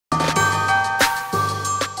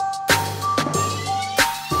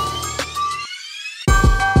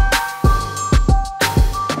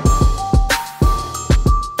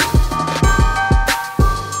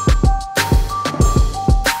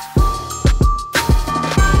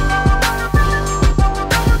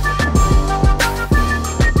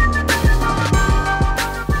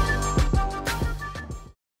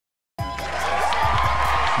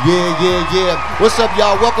Yeah. What's up,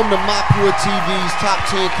 y'all? Welcome to MyPureTV's Top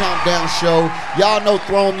 10 Countdown Show. Y'all know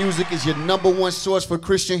Throne Music is your #1 source for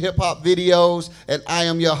Christian hip-hop videos, and I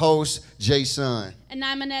am your host, Jason. And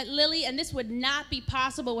I'm Annette Lilly, and this would not be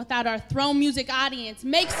possible without our Throne Music audience.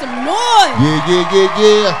 Make some noise!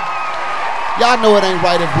 Yeah. Y'all know it ain't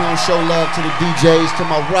right if we don't show love to the DJs. To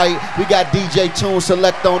my right, we got DJ Tune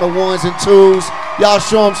Select on the 1s and 2s. Y'all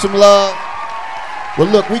show them some love. Well,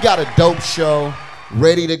 look, we got a dope show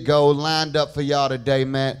ready to go, lined up for y'all today,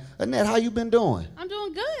 man. Annette, how you been doing? I'm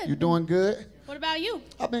doing good. You doing good? What about you?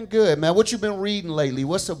 I've been good, man. What you been reading lately?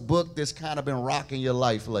 What's a book that's kind of been rocking your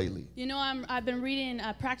life lately? You know, I've been reading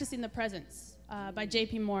Practicing the Presence by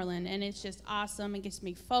J.P. Moreland, and it's just awesome. It gets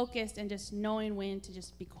me focused and just knowing when to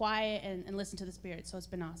just be quiet and listen to the Spirit, so it's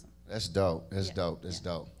been awesome. That's dope. That's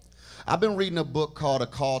dope. I've been reading a book called A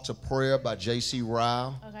Call to Prayer by J.C.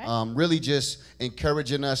 Ryle. Okay. Really just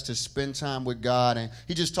encouraging us to spend time with God. And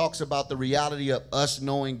he just talks about the reality of us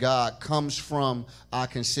knowing God comes from our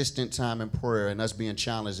consistent time in prayer and us being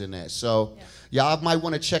challenged in that. So y'all might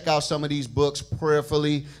want to check out some of these books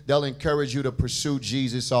prayerfully. They'll encourage you to pursue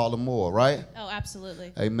Jesus all the more, right? Oh,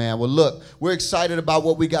 absolutely. Amen. Well, look, we're excited about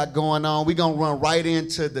what we got going on. We're going to run right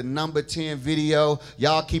into the number 10 video.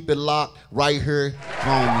 Y'all keep it locked right here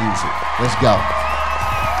on Music. Let's go.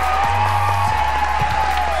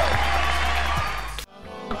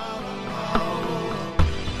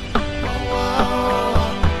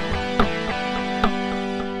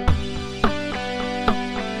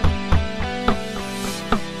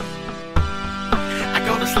 I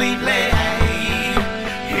go to sleep late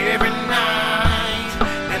every night,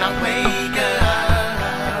 then I wake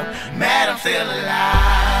up mad I'm still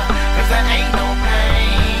alive, 'cause there ain't no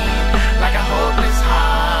pain like a hopeless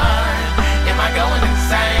heart. Am I going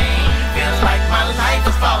insane? Feels like my life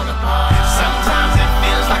is falling apart. Sometimes it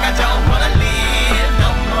feels like I don't want to live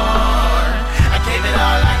no more. I gave it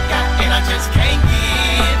all I got and I just can't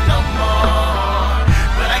give no more.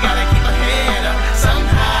 But I gotta keep my head up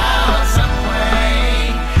somehow, some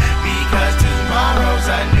way, because tomorrow's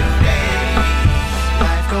a new day.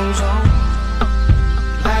 Life goes on.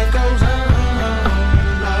 Life goes on.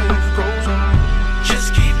 Life goes on.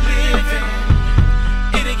 Just keep living.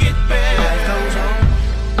 It'll get better. Life goes on.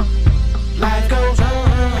 Life goes on.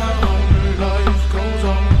 Life goes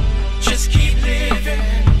on. Just keep living.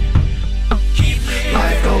 Keep living.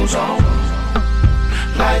 Life goes on.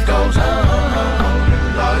 Life goes on.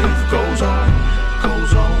 Life goes on.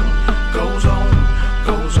 Goes on. Goes on.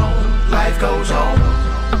 Goes on. Life goes on.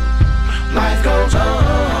 Life goes on.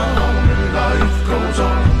 Life goes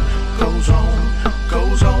on. Goes on.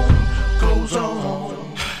 Goes on. Goes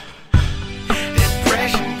on.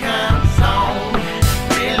 Depression comes on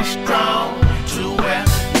really strong, to where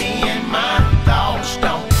me and my thoughts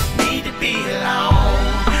don't need to be alone.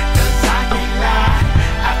 'Cause I can't lie,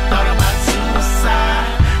 I thought about suicide,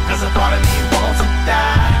 'cause a part of me wants to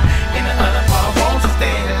die and the other part wants to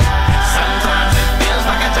stay alive. Sometimes it feels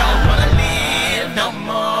like I don't want to live no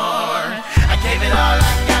more. I gave it all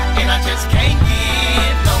I got and I just can't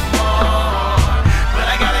give no more. But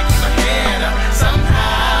I gotta keep my head up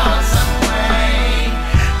somehow, some way,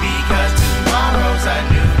 because tomorrow's a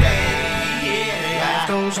new day. Yeah. Life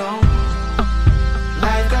goes on.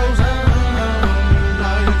 Life goes on.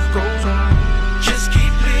 Life goes on. Just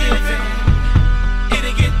keep living.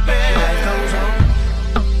 It'll get better. Life goes on.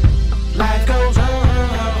 Life goes on.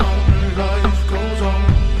 Life goes on.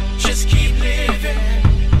 Just keep living.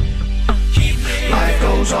 Keep living. Life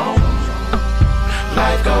goes on.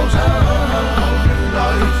 Life goes on.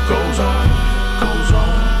 Life goes on. Goes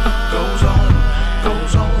on. Goes on.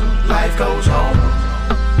 Goes on. Life goes on.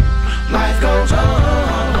 Life goes on.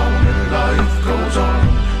 Life goes on.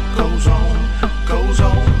 Goes on. Goes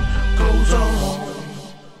on. Goes on.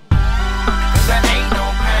 'Cause there ain't no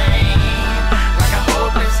pain like a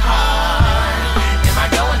hopeless heart. Am I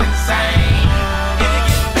going insane? It'll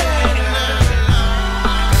get better.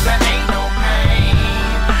 'Cause there ain't no pain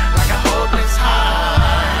like a hopeless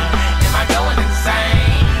heart. Am I going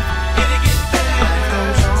insane? It'll get better.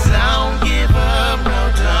 Don't give up, no,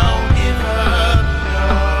 don't give up, no.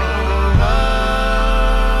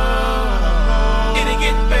 It'll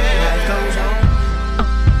get better. Life goes on.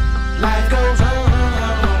 Life goes on.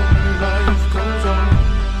 Life goes on.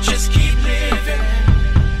 Just keep living.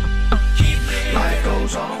 Keep living. Life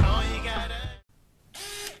goes on. All you gotta.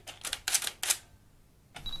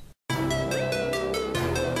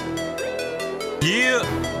 Yeah,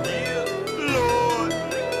 Lord,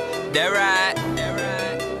 that right.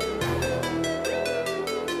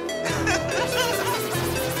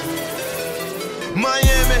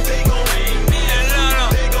 Miami, Atlanta,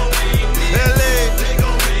 LA,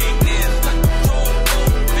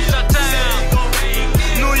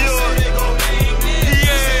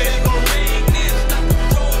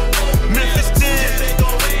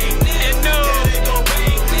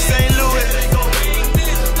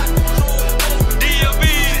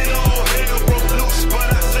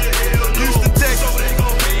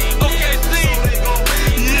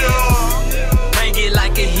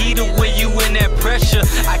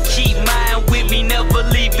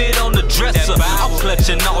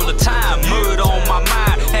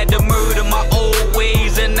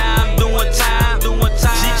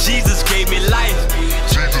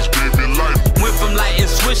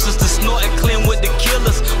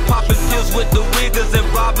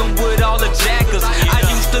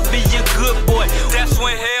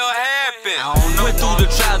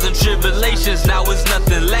 trials and tribulations, now it's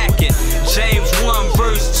nothing lacking. James 1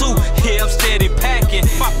 verse 2, yeah, I'm steady packing.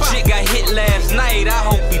 Shit got hit last night, I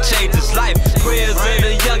hope he changed his life. Prayers of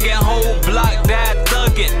the young and whole block died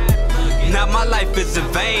thugging. Now my life is in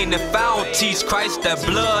vain if I don't teach Christ that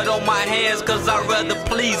blood on my hands, cause I'd rather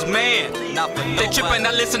please man. They trippin',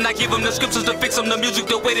 I listen, I give them the scriptures to fix them, the music,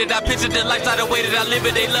 the way that I picture the lifestyle, the way that I live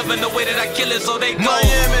it, they loving the way that I kill it, so they go. Miami,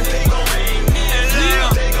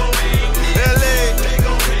 LA,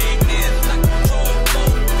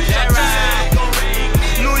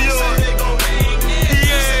 New York,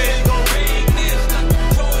 yeah,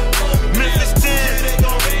 Memphis 10,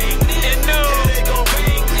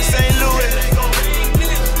 St. Louis,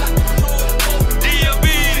 DLB,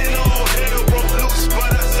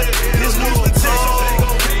 this was the time.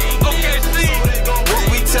 Okay, see what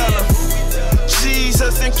we tell them.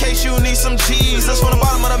 Jesus, in case you need some Jesus. From the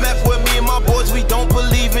bottom of the map with me and my boys, we don't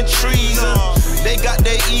believe in treason. They got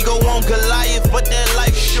their ego on Goliath, but their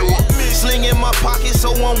life short. Sling in my pocket,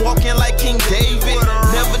 so I'm walking like King David.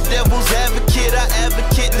 Never devil's advocate, I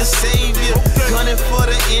advocate the savior. Gunning for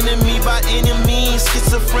the enemy by any means.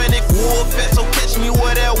 Schizophrenic warfare, so catch me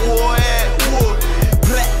where that war at. War.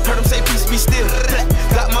 Heard him say peace be still.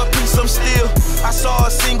 Got my peace, I'm still. I saw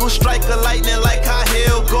a single strike of lightning like how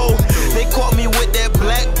hell go. They caught me with that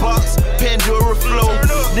black box, Pandora flow.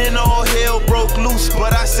 Then all hell broke loose,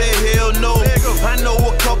 but I said hell no. I know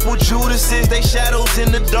a couple Judases, they shadows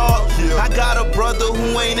in the dark. I got a brother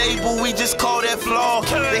who ain't able, we just call that flaw.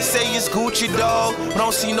 They say it's Gucci dog, but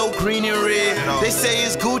don't see no green and red. They say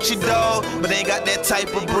it's Gucci dog, but they ain't got that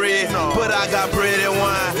type of bread. But I got bread and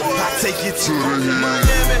wine, I take it to Miami,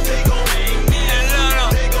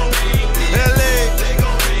 LA,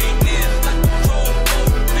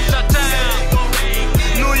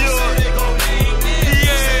 New York,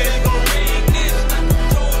 yeah,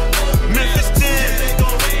 Memphis 10,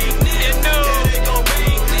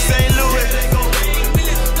 St. Louis,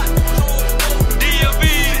 DLB,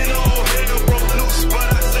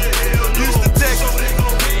 Houston, Texas.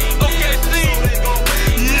 Okay, see,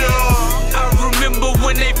 yeah, I remember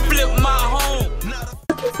when they flipped my home.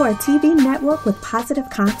 Looking for a TV network with positive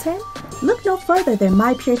content? Look no further than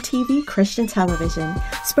MyPureTV Christian Television,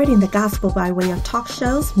 spreading the gospel by way of talk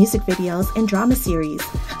shows, music videos, and drama series.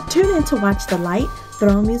 Tune in to watch the light,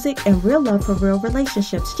 throne music, and real love for real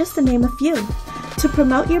relationships, just to name a few. To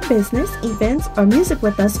promote your business, events, or music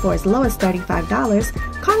with us for as low as $35,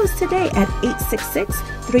 call us today at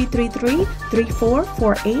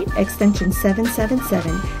 866-333-3448, extension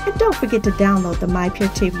 777. And don't forget to download the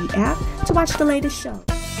MyPureTV app to watch the latest show.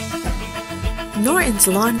 Norton's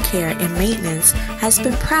Lawn Care and Maintenance has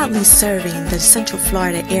been proudly serving the Central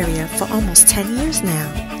Florida area for almost 10 years now.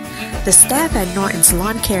 The staff at Norton's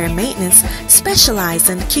Lawn Care and Maintenance specialize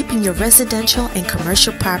in keeping your residential and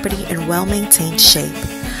commercial property in well-maintained shape.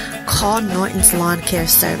 Call Norton's Lawn Care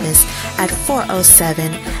Service at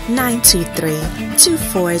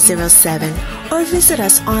 407-923-2407 or visit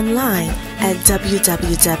us online at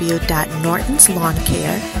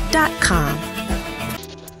www.nortonslawncare.com.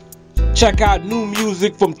 Check out new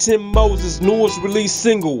music from Tim Moses' newest release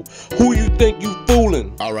single, Who You Think You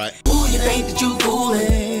Foolin'. Alright. Who you think that you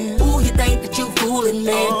fooling? Who you think that you fooling,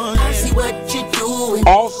 man? I see what you doing.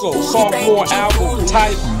 Also, sophomore album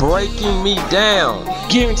titled Breaking Me Down,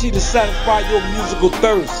 guaranteed to satisfy your musical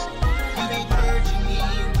thirst.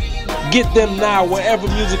 Get them now wherever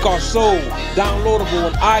music are sold. Downloadable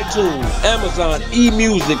on iTunes, Amazon,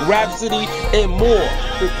 eMusic, Rhapsody, and more.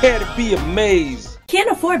 Prepare to be amazed. Can't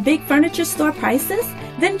afford big furniture store prices?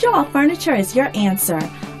 Then Joel Furniture is your answer.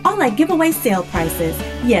 All at giveaway sale prices.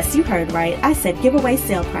 Yes, you heard right. I said giveaway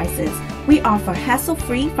sale prices. We offer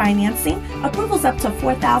hassle-free financing, approvals up to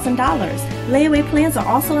 $4,000. Layaway plans are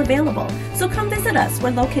also available. So come visit us.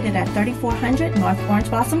 We're located at 3400 North Orange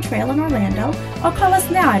Blossom Trail in Orlando, or call us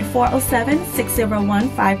now at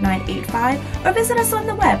 407-601-5985, or visit us on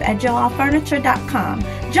the web at joelfurniture.com.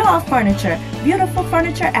 Joel Furniture, beautiful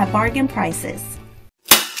furniture at bargain prices.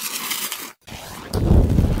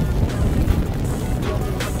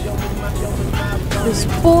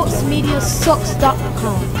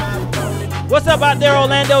 thesportsmediasocks.com. What's up out there,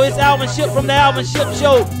 Orlando? It's Alvin Ship from the Alvin Ship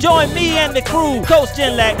Show. Join me and the crew, Coach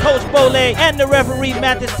Genlack, Coach Bole, and the referee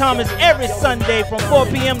Mathis Thomas every Sunday from 4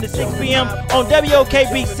 p.m. to 6 p.m. on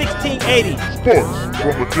WOKB 1680. Sports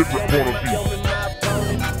from a different point of view.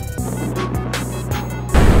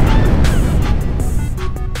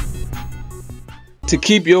 To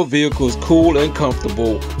keep your vehicles cool and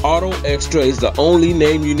comfortable, Auto Extra is the only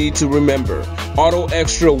name you need to remember. Auto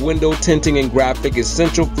Extra Window Tinting and Graphic is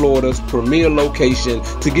Central Florida's premier location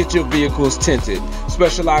to get your vehicles tinted.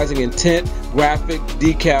 Specializing in tint, graphic,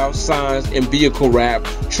 decals, signs, and vehicle wrap,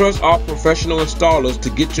 trust our professional installers to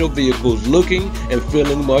get your vehicles looking and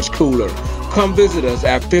feeling much cooler. Come visit us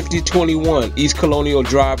at 5021 East Colonial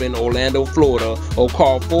Drive in Orlando, Florida, or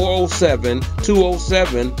call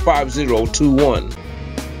 407-207-5021.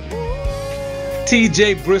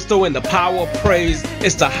 TJ Bristol and the Power of Praise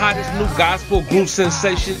is the hottest new gospel group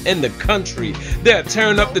sensation in the country. They're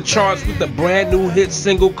tearing up the charts with a brand new hit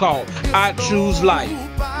single called I Choose Life.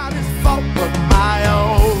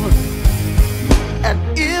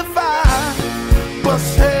 And if I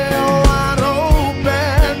was held wide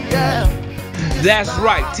open, yeah. That's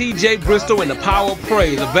right, TJ Bristol and the Power of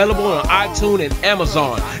Praise, available on iTunes and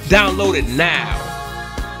Amazon. Download it now.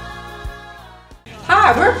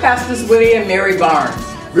 Hi, we're Pastors Willie and Mary Barnes.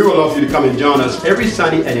 We would love for you to come and join us every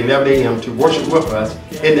Sunday at 11 a.m. to worship with us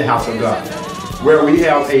in the house of God, where we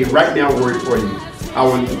have a right now word for you.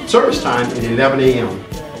 Our service time is 11 a.m.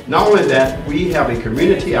 Not only that, we have a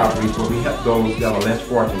community outreach where we help those that are less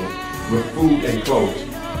fortunate with food and clothes.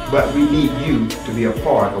 But we need you to be a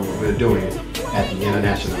part of what we're doing at the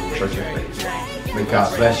International Church of Faith. May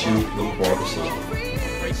God bless you. Look forward to seeing you.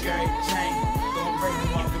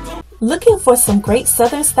 Looking for some great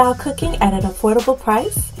Southern style cooking at an affordable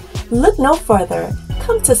price? Look no further.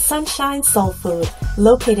 Come to Sunshine Soul Food,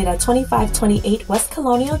 located at 2528 West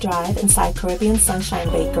Colonial Drive inside Caribbean Sunshine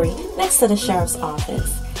Bakery, next to the Sheriff's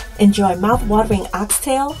Office. Enjoy mouth-watering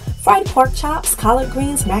oxtail, fried pork chops, collard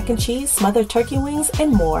greens, mac and cheese, smothered turkey wings,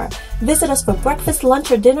 and more. Visit us for breakfast, lunch,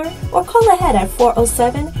 or dinner, or call ahead at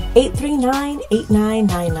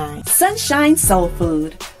 407-839-8999. Sunshine Soul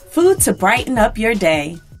Food, food to brighten up your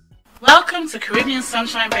day. Welcome to Caribbean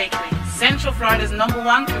Sunshine Bakery, Central Florida's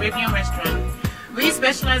 #1 Caribbean restaurant. We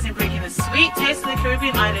specialize in bringing the sweet taste of the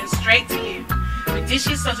Caribbean islands straight to you, with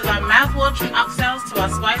dishes such as our mouth-watering oxtails to our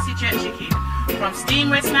spicy jerk chicken, from steamed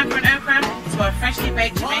red snapper and okra to our freshly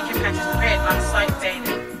baked Jamaican patties prepared on site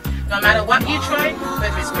daily. No matter what you try,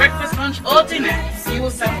 whether it's breakfast, lunch, or dinner, you will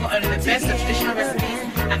sample only the best of traditional recipes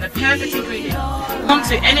and the perfect ingredient. Come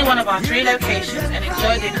to any one of our 3 locations and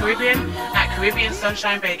enjoy the Caribbean at Caribbean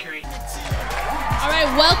Sunshine Bakery. All right,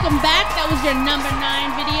 welcome back. That was your number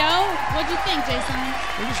 9 video. What'd you think, Jason?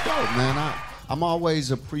 It was dope, man. I'm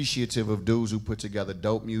always appreciative of dudes who put together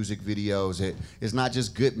dope music videos. It's not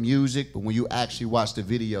just good music, but when you actually watch the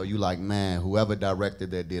video, you like, man, whoever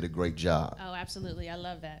directed that did a great job. Oh, absolutely. I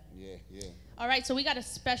love that. Yeah, yeah. All right, so we got a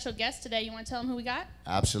special guest today. You want to tell him who we got?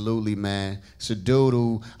 Absolutely, man. It's a dude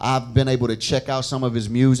who I've been able to check out some of his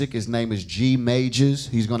music. His name is G Majorz.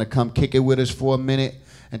 He's going to come kick it with us for a minute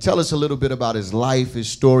and tell us a little bit about his life, his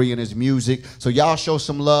story, and his music. So y'all show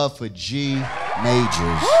some love for G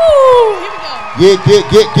Majorz. Woo! Here we go.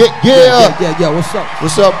 Yeah. What's up?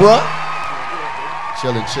 What's up, bro?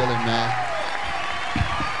 Chilling, man.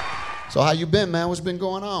 So how you been, man? What's been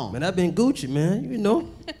going on? Man, I've been Gucci, man, you know.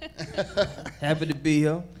 Happy to be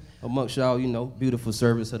here amongst y'all, you know, beautiful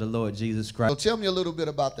service of the Lord Jesus Christ. So tell me a little bit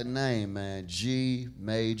about the name, man. G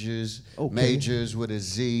Majorz, okay. Majorz with a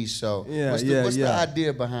Z. So what's the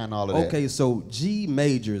idea behind all of that? Okay, so G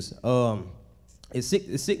Majorz,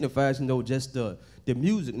 it signifies, you know, just the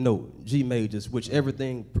music note, G Majorz, which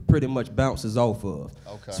everything pretty much bounces off of.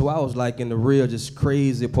 Okay. So I was like in the real just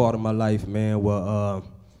crazy part of my life, man, where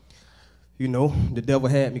you know, the devil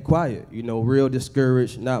had me quiet, you know, real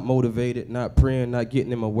discouraged, not motivated, not praying, not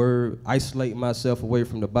getting in my word, isolating myself away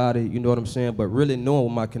from the body, you know what I'm saying, but really knowing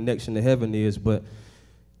what my connection to heaven is, but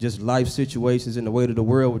just life situations and the weight of the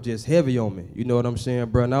world were just heavy on me, you know what I'm saying,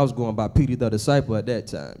 bro, and I was going by Peter the Disciple at that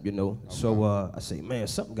time, you know, so I say, man,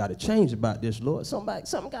 something got to change about this, Lord,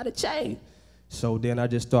 something got to change. So then I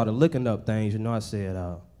just started looking up things, you know, I said,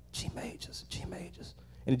 G Majorz.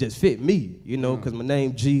 And it just fit me, you know, because my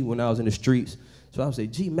name G when I was in the streets. So I would say,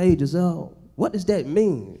 G Majorz, what does that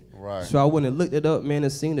mean? Right. So I went and looked it up, man,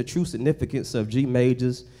 and seen the true significance of G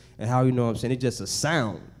Majorz and how, you know what I'm saying, it's just a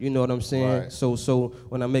sound, you know what I'm saying? Right. So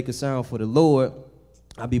when I make a sound for the Lord,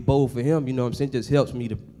 I be bold for him, you know what I'm saying? It just helps me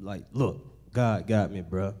to, like, look, God got me,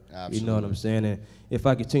 bro. Absolutely. You know what I'm saying? And if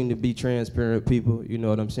I continue to be transparent with people, you know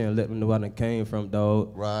what I'm saying, let them know where I done came from,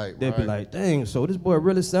 dog. Right, They'll be like, dang, so this boy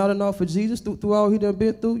really sounding off for Jesus through all he done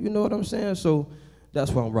been through, you know what I'm saying? So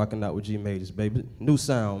that's why I'm rocking out with G Majorz, baby. New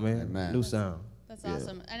sound, man. Amen. New sound. That's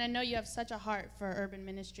awesome. And I know you have such a heart for urban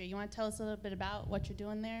ministry. You want to tell us a little bit about what you're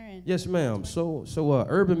doing there? And Yes, ma'am. So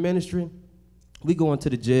urban ministry, we go into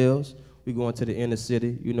the jails, we go into the inner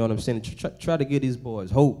city, you know what I'm saying, try to give these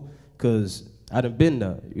boys hope, because I done been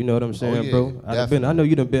there. You know what I'm saying, yeah, bro? I know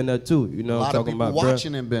you done been there too. You know what I'm talking about, bro? A lot of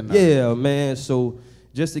people watching and been there. Yeah, man. So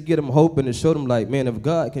just to get them hope and to show them like, man, if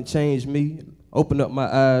God can change me, open up my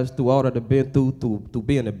eyes through all that I've been through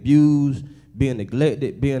being abused, being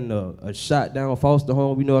neglected, being a shot down foster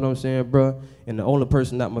home, you know what I'm saying, bro? And the only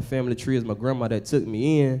person not my family tree is my grandma that took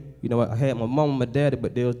me in. You know, I had my mom and my daddy,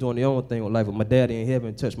 but they was doing their own thing with life. But my daddy in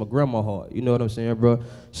heaven touched my grandma heart. You know what I'm saying, bro?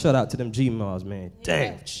 Shout out to them G-Moms, man.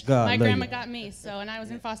 Damn, God my love grandma you. got me, so, and I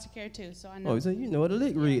was in foster care too, so I know. Oh, so you know what a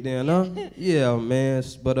lick read then, huh? Yeah, man.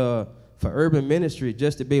 But for urban ministry,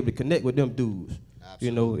 just to be able to connect with them dudes, you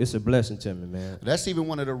know, it's a blessing to me, man. That's even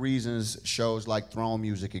one of the reasons shows like Throne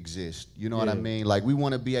Music exist. You know what I mean? Like, we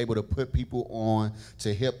want to be able to put people on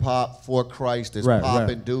to hip-hop for Christ. There's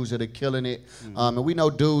popping dudes that are killing it. And we know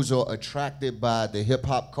dudes are attracted by the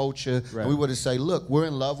hip-hop culture. And we want to say, look, we're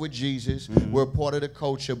in love with Jesus. We're a part of the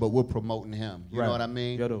culture, but we're promoting him. You know what I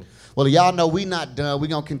mean? Well, y'all know we not done. We're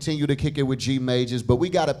going to continue to kick it with G Majorz, but we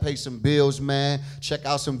got to pay some bills, man. Check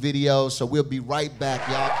out some videos. So we'll be right back.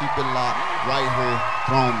 Y'all keep it locked right here.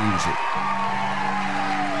 Throne Music.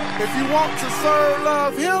 If you want to serve,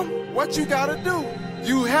 love him, what you gotta do?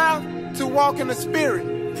 You have to walk in the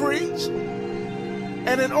Spirit, preach.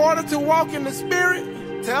 And in order to walk in the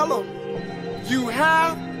Spirit, tell them, you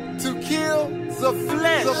have to kill the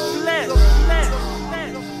flesh.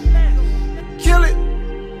 Kill it,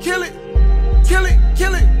 kill it, kill it,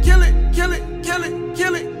 kill it, kill it, kill it, kill it,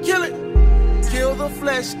 kill it, kill it. Kill the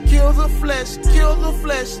flesh, kill the flesh, kill the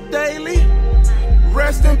flesh daily.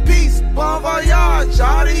 Rest in peace, bon voyage,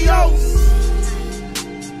 adios.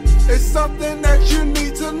 It's something that you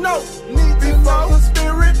need to know. Before the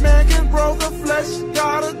spirit man can grow, the flesh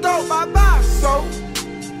gotta go. Bye-bye. So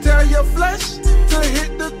tell your flesh to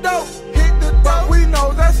hit the dope. Hit the dope. We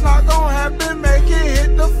know that's not gonna happen. Make it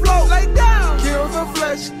hit the flow. Lay down. Kill the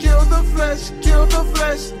flesh, kill the flesh, kill the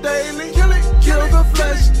flesh daily. Kill it, kill the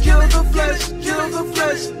flesh, kill the flesh, kill the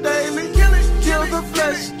flesh daily. Kill it, kill the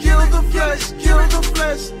flesh, kill the flesh, kill the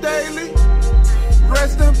flesh daily.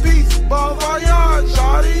 Rest in peace, bon voyage,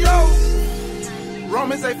 adios.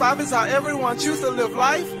 Romans 8:5 is how everyone choose to live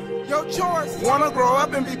life. Your choice. Wanna grow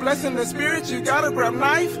up and be blessed in the spirit, you gotta grab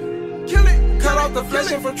knife. Kill it. Cut off the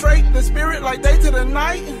flesh, infiltrate the spirit like day to the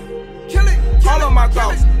night. Kill it. All of my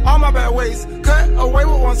thoughts, all my bad ways, cut away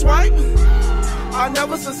with one swipe. I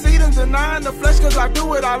never succeed in denying the flesh cause I do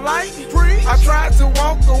what I like. I tried to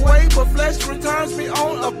walk away but flesh returns me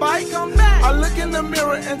on a bike. I look in the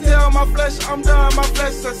mirror and tell my flesh I'm done, my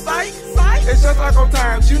flesh says psych. It's just like old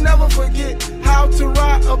times, you never forget how to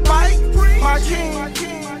ride a bike. My king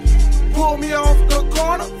pulled me off the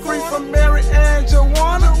corner, free from Mary and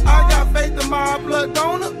Joanna. I got faith in my blood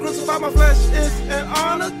donor, crucify my flesh is an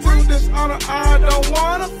honor. To dishonor I don't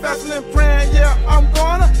wanna, fasting and praying, yeah I'm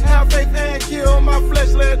gonna have faith and kill my flesh,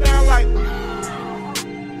 lay it down like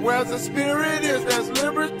where the spirit is, there's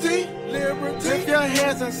liberty. Lift your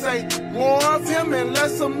hands and say more of him and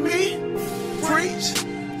less of me. Preach.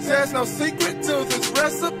 There's no secret to this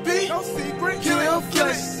recipe. No secret. Kill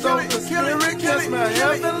flesh so the spirit can smell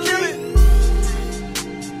heavenly.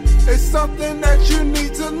 It's something that you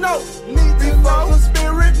need to know. Before the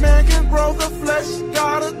spirit man can grow, the flesh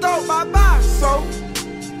gotta go. Bye-bye. So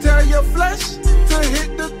tell your flesh to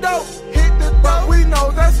hit the dope. Hit the dope. We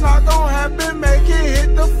know that's not gonna happen. Make it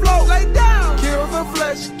hit the flow. Lay down. Kill the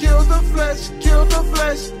flesh, kill the flesh, kill the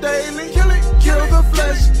flesh daily. Kill it, kill the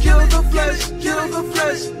flesh, kill the flesh, kill the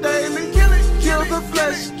flesh daily. Kill it, kill the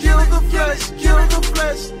flesh, kill the flesh, kill the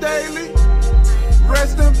flesh daily.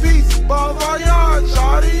 Rest in peace, bon voyage,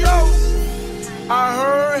 adios. I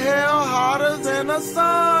heard hell hotter than a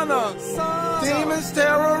sauna. Demons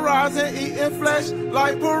terrorizing, eating flesh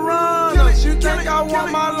like piranhas. You think I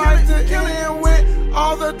want my life to end with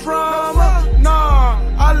all the drama? Nah,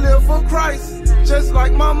 I live for Christ, just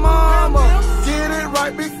like my mama. Get it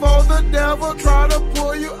right before the devil try to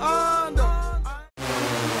pull you under.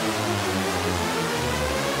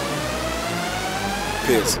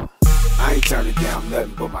 Pistol. I ain't turning down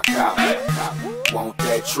nothing but my collar. Want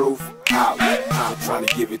that truth? Out. I'm trying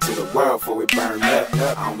to give it to the world before it burn up.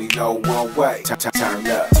 I only know one way. Turn up. Turn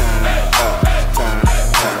up. Turn up. Turn up.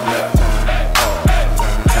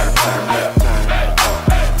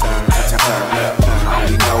 I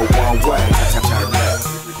only know one way. Turn up.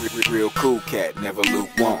 Real cool cat, never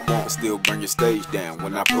lukewarm. Still burn your stage down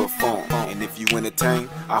when I perform. And if you entertain,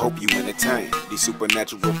 I hope you entertain these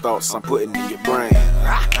supernatural thoughts I'm putting in your brain.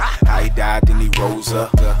 How he died, then he rose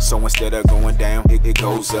up. So instead of going down, it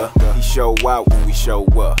goes up. He show out when we show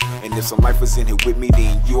up. And if some lifers in here with me,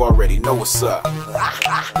 then you already know what's up.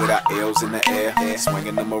 With our L's in the air,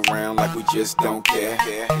 swinging them around like we just don't care.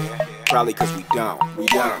 Probably cause we don't.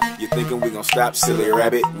 You thinking we gon' stop, silly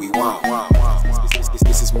rabbit? We won't.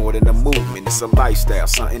 This is more than a movement, it's a lifestyle,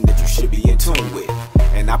 something that you should be in tune with.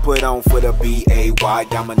 And I put on for the B-A-Y,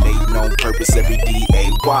 dominating on purpose every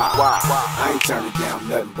D-A-Y. I ain't turning down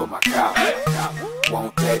nothing but my collar.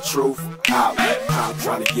 Want that truth? Holla. I'm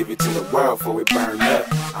trying to give it to the world before it burn up.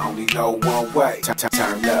 I only know one way. Turn up,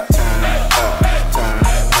 turn up, turn up, turn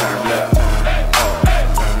up.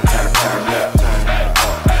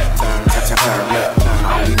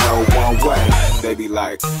 I only know one way. They be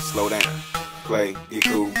like, slow down, play, get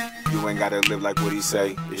cool. You ain't gotta live like what he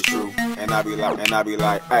say, it's true. And I be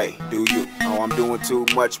like, hey, do you? Oh, I'm doing too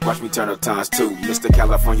much, watch me turn up times 2. Mr.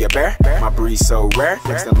 California Bear, my breed so rare.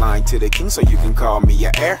 Next in line to the king, so you can call me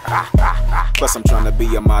your heir. Plus I'm trying to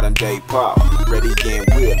be a modern day Paul. Ready and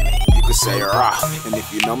with me, you can say rah. And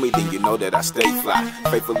if you know me, then you know that I stay fly.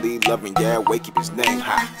 Faithfully loving Yahweh, keep his name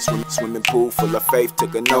high. Swimming pool full of faith,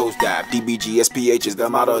 took a nosedive. DBGSPH is the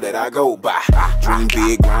motto that I go by. Dream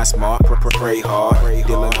big, grind smart, pray hard.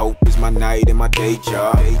 Dealing hope is my night and my day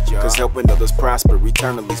job. Cause helping others prosper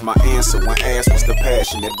eternally is my answer. When asked what's the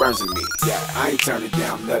passion that burns in me. Yeah, I ain't turning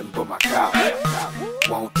down nothing but my collar.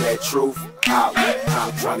 Want that truth? Holla.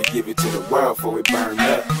 I'm trying to give it to the world before it burn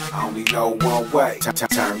up. I only know one way. Turn up, turn up,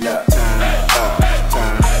 turn up,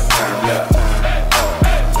 turn up.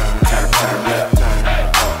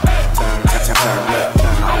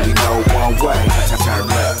 I only know one way. Turn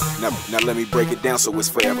up. Now let me break it down so it's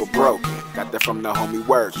forever broken. Got that from the homie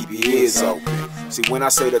word, keep your ears open. See, when I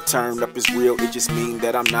say the turn up is real, it just mean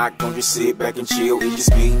that I'm not gonna just sit back and chill. It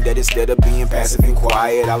just mean that instead of being passive and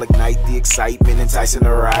quiet, I'll ignite the excitement, enticing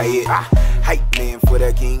a riot. Hype man for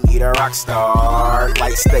the king, he the rock star.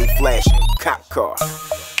 Lights stay flashing, cop car.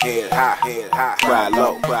 Head high, cry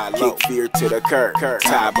low, kick fear to the curb,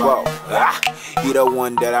 tie bow. He the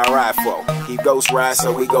one that I ride for. He ghost ride,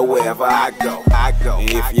 so we go wherever I go. And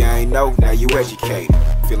if you ain't know, now you educated.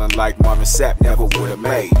 Feeling like Marvin Sapp never would've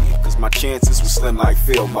made it. Cause my chances was slim like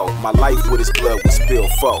Fillmo. My life with his blood was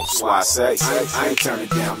spilled full. So I say, I ain't turning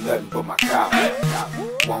down nothing but my collar.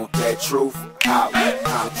 Want that truth? Holla.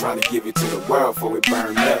 I'm trying to give it to the world before it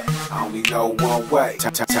burn up. I only know one way.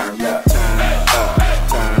 Turn up, turn up, turn up,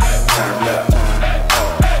 turn up.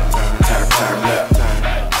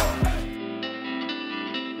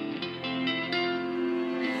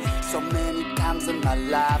 So many times in my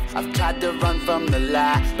life I've tried to run from the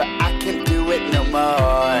lie, but I can't do it no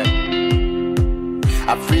more.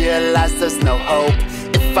 I've realized there's no hope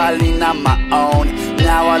if I lean on my own.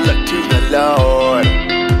 Now I look to the Lord.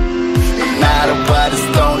 No matter what it's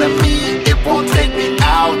thrown at me, it won't take me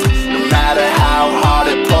out. No matter how hard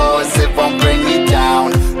it pours, it won't bring me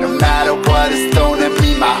down. No matter what is thrown at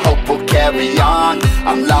me, my hope will carry on.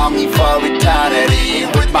 I'm longing for eternity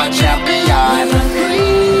with my champion.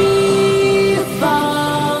 Free to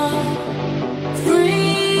fall,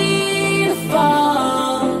 free to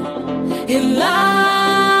fall in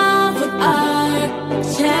love with our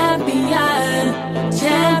champion,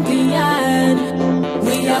 champion.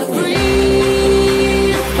 We are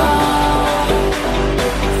free to fall,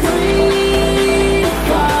 free to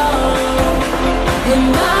fall in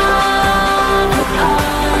love with our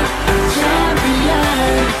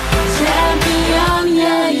champion, champion,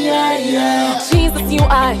 yeah, yeah, yeah. Jesus, you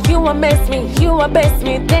amaze me, you abase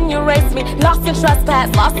me, then you raise me. Lost in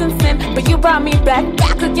trespass, lost in sin, but you brought me back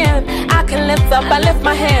again. I can lift up, I lift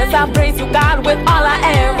my hands, I praise you, God, with all I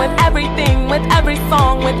am, with everything, with every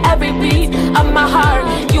song, with every beat of my heart.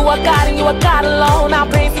 You are God and you are God alone. I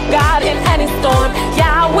praise you, God, in any storm.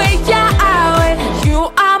 Yahweh, Yahweh, you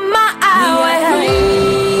are my Yahweh.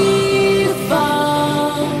 Free to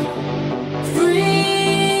fall,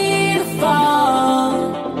 free to fall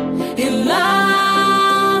in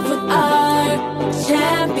love with our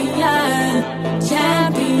champion,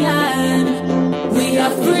 champion. We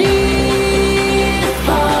are free to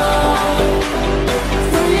fall,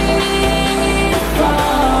 free to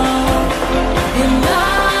fall in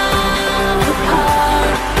love with our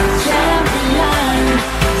champion,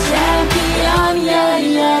 champion, yeah,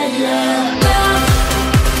 yeah, yeah. Love,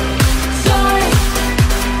 joy,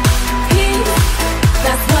 peace,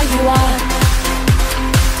 that's what you are.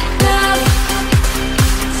 Love,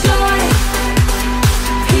 joy,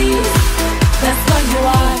 peace, that's what you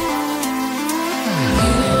are.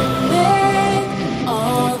 You make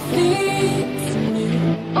all things new.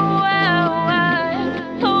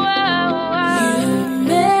 You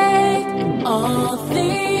make all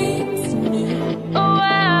things new. You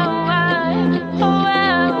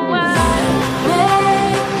make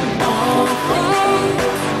all things.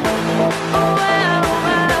 You make all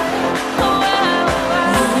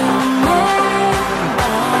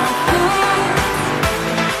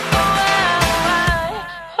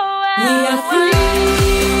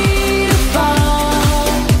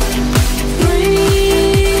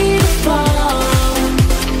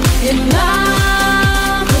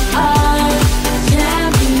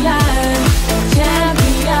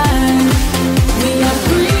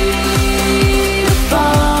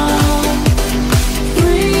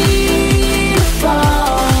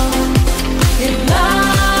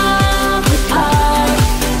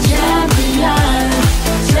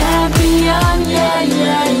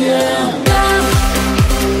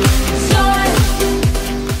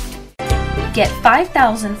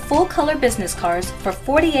 5,000 full-color business cards for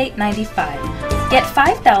 $48.95. Get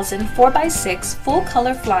 5,000 4x6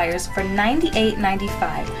 full-color flyers for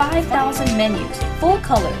 $98.95. 5,000 menus,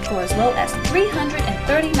 full-color for as low as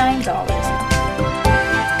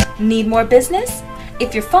 $339. Need more business?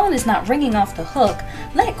 If your phone is not ringing off the hook,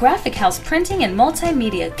 let Graphic House Printing and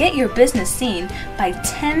Multimedia get your business seen by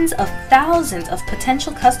tens of thousands of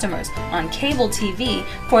potential customers on cable TV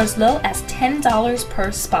for as low as $10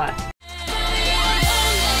 per spot.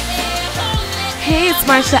 Hey, it's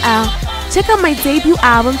Marsha L. Check out my debut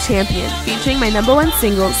album, Champion, featuring my #1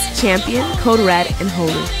 singles, Champion, Code Red, and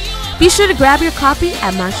Holy. Be sure to grab your copy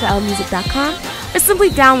at MarshaLmusic.com or simply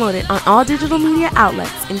download it on all digital media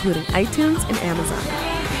outlets, including iTunes and Amazon.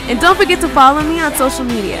 And don't forget to follow me on social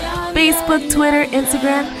media, Facebook, Twitter,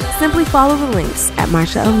 Instagram. Simply follow the links at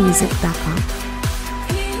MarshaLmusic.com.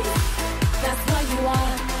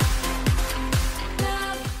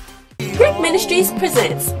 Brick Ministries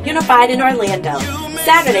presents Unified in Orlando,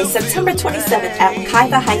 Saturday, September 27th at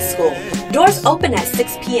Wekiva High School. Doors open at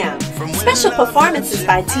 6 p.m. Special performances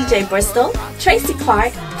by TJ Bristol, Tracy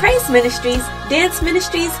Clark, Praise Ministries, Dance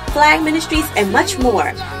Ministries, Flag Ministries, and much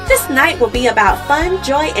more. This night will be about fun,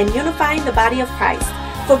 joy, and unifying the body of Christ.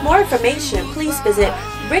 For more information, please visit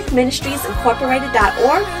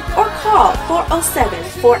brickministriesincorporated.org or call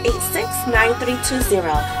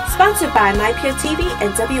 407-486-9320. Sponsored by MyPureTV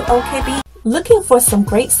and WOKB. Looking for some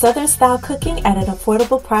great Southern style cooking at an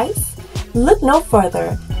affordable price? Look no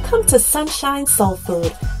further. Come to Sunshine Soul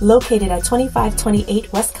Food, located at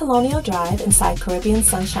 2528 West Colonial Drive inside Caribbean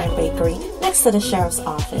Sunshine Bakery, next to the Sheriff's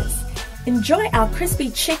Office. Enjoy our crispy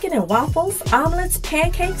chicken and waffles, omelets,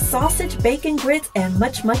 pancakes, sausage, bacon, grits, and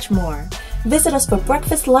much, much more. Visit us for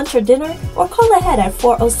breakfast, lunch, or dinner, or call ahead at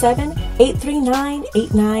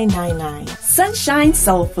 407-839-8999. Sunshine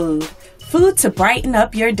Soul Food, food to brighten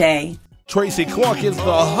up your day. Tracy Clark is the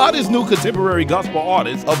hottest new contemporary gospel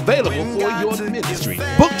artist available for your ministry.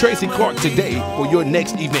 Book Tracy Clark today for your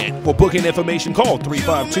next event. For booking information, call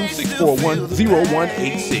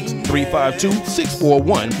 352-641-0186,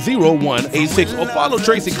 352-641-0186, or follow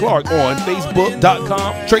Tracy Clark on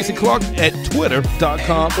Facebook.com, Tracy Clark at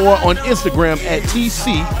Twitter.com, or on Instagram at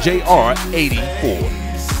TCJR84.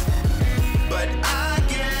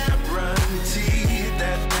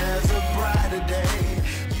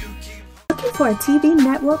 For a TV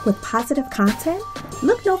network with positive content?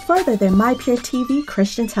 Look no further than MyPureTV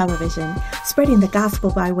Christian Television, spreading the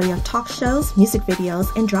gospel by way of talk shows, music videos,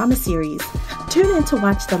 and drama series. Tune in to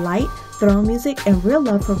watch the light, throne music, and real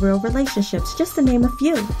love for real relationships, just to name a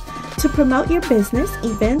few. To promote your business,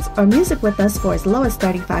 events, or music with us for as low as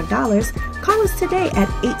 $35, call us today at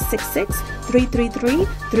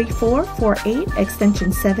 866-333-3448,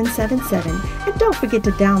 extension 777. And don't forget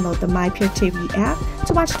to download the MyPureTV app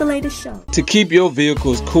to watch the latest show. To keep your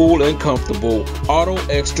vehicles cool and comfortable, Auto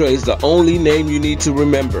Extra is the only name you need to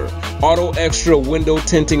remember. Auto Extra Window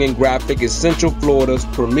Tinting and Graphic is Central Florida's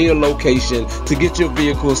premier location to get your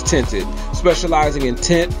vehicles tinted. Specializing in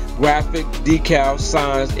tint, graphic, decal,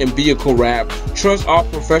 signs, and vehicle wrap, trust our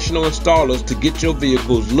professional installers to get your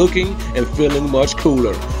vehicles looking and feeling much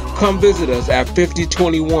cooler. Come visit us at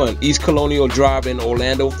 5021 East Colonial Drive in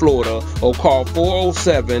Orlando, Florida, or call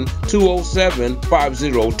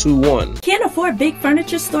 407-207-5021. Can't afford big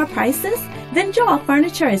furniture store prices? Then Joel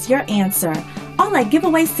Furniture is your answer. All at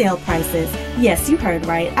giveaway sale prices. Yes, you heard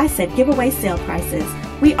right. I said giveaway sale prices.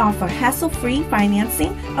 We offer hassle-free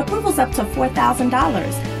financing, approvals up to $4,000.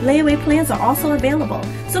 Layaway plans are also available.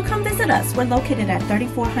 So come visit us. We're located at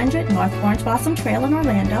 3400 North Orange Blossom Trail in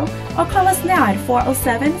Orlando, or call us now at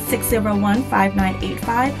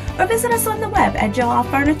 407-601-5985, or visit us on the web at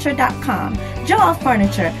joelfurniture.com. Joel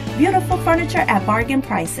Furniture, beautiful furniture at bargain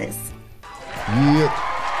prices. Yeah.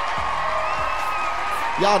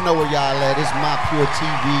 Y'all know where y'all at. It's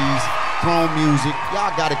MyPureTV's Chrome Music.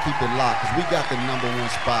 Y'all got to keep it locked, because we got the #1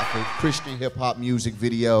 spot for Christian hip-hop music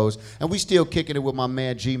videos. And we still kicking it with my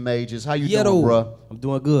man G Majorz. How you doing, bro? I'm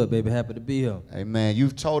doing good, baby. Happy to be here. Hey, man,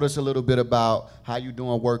 you've told us a little bit about how you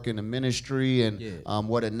doing work in the ministry and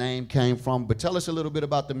where the name came from. But tell us a little bit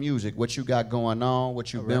about the music, what you got going on,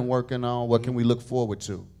 what you've been working on, what can we look forward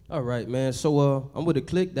to? All right, man. So I'm with a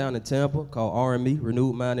clique down in Tampa called R&B,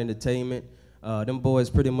 Renewed Mind Entertainment. Them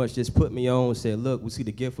boys pretty much just put me on and said, look, we see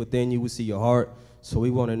the gift within you, we see your heart, so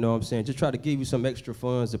we want to know what I'm saying, just try to give you some extra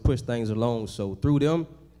funds to push things along. So through them,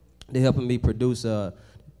 they're helping me produce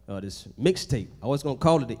this mixtape. I was going to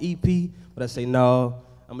call it the EP, but I say, no,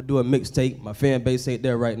 I'm going to do a mixtape. My fan base ain't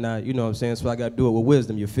there right now, you know what I'm saying, so I got to do it with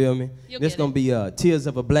wisdom, you feel me? This going to be Tears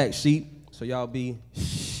of a Black Sheep, so y'all be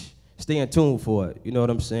staying tuned for it, you know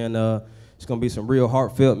what I'm saying? It's gonna be some real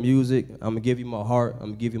heartfelt music. I'm gonna give you my heart. I'm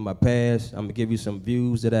gonna give you my past. I'm gonna give you some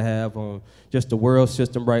views that I have on just the world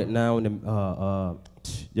system right now, and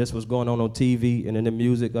just what's going on TV and in the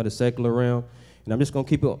music of the secular realm. And I'm just gonna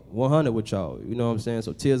keep it 100 with y'all. You know what I'm saying?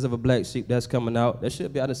 So Tears of a Black Sheep, that's coming out. That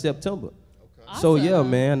should be out in September. Okay. So yeah,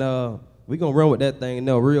 man, we gonna run with that thing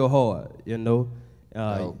now real hard. You know.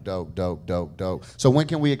 Dope. So when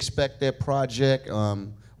can we expect that project?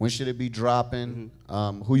 When should it be dropping?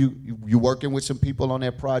 Who you working with some people on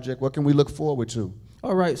that project? What can we look forward to?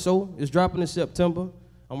 All right, so it's dropping in September.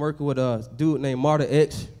 I'm working with a dude named Marta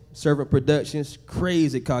X, Servant Productions.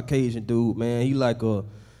 Crazy Caucasian dude, man. He like a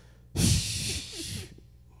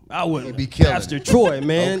I wouldn't be Pastor Troy,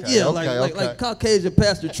 man. Okay, yeah, like Caucasian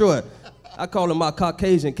Pastor Troy. I call him my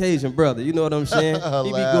Caucasian Cajun brother. You know what I'm saying?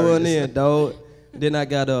 He be going in, dog. Then I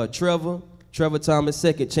got Trevor Thomas,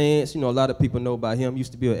 Second Chance. You know, a lot of people know about him.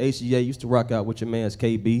 Used to be an HGA, used to rock out with your man's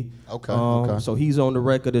KB. Okay. So he's on the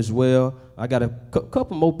record as well. I got a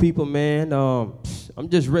couple more people, man. I'm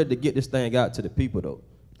just ready to get this thing out to the people, though.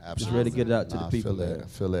 Absolutely. Just ready to get it out to the people. I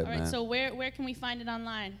feel that, man. All right, so where can we find it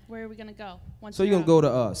online? Where are we going to go? So you're going to go to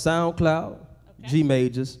SoundCloud, G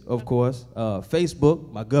Majorz, of course.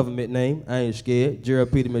 Facebook, my government name, I ain't scared.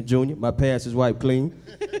 Gerald Peterman Jr., my past is wiped clean.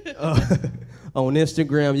 On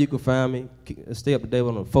Instagram, you can find me. Stay up to date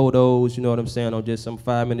on the photos, you know what I'm saying, on just some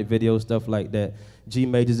 5-minute videos, stuff like that. G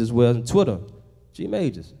Majorz as well. And Twitter, G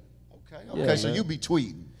Majorz. Okay, yeah, so man. You be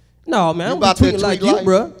tweeting. No, man, I'm tweeting like you,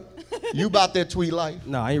 bro. You about that tweet life?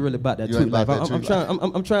 No, I ain't really about that tweet life.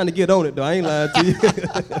 I'm trying to get on it, though. I ain't lying to you.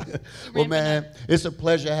 Well, man, it's a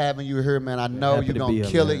pleasure having you here, man. I know you're going to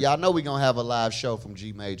kill it. Y'all know we're going to have a live show from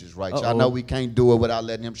G Majorz, right? Y'all know we can't do it without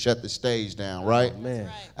letting him shut the stage down, right? Man.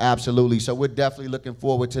 Absolutely. So we're definitely looking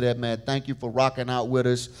forward to that, man. Thank you for rocking out with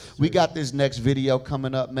us. We got this next video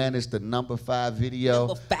coming up, man. It's the number 5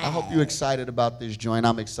 video. I hope you're excited about this joint.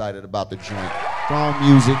 I'm excited about the joint. Throne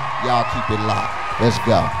music. Y'all keep it locked. Let's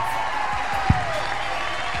go.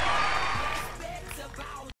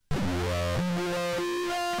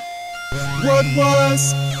 What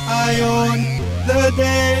was I on the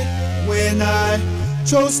day when I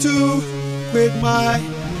chose to quit my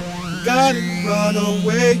God and run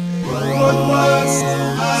away? What was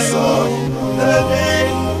I on the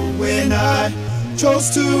day when I chose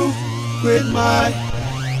to quit my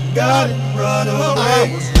God and run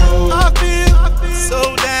away? I feel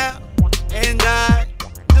so down and I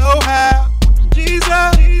know how. Jesus,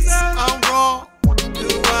 I'm wrong.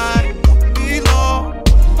 Do I belong?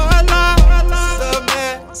 My life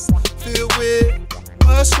filled with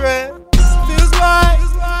my stress. Feels like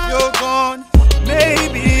you're gone.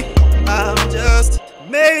 Maybe I'm just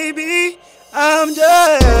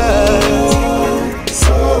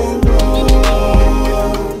so wrong,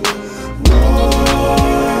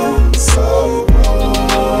 so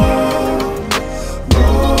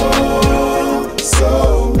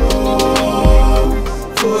wrong.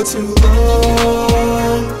 For too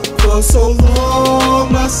long, for so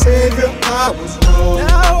long, my Savior, I was wrong.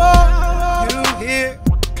 Now you here,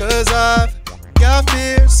 'cause I've got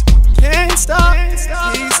fears. Can't stop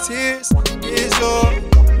these tears. Is your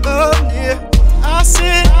love near? I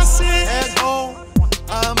sit at home,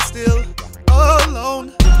 I'm still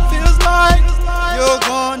alone. Feels like you're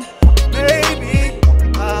gone. Maybe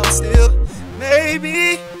I'm still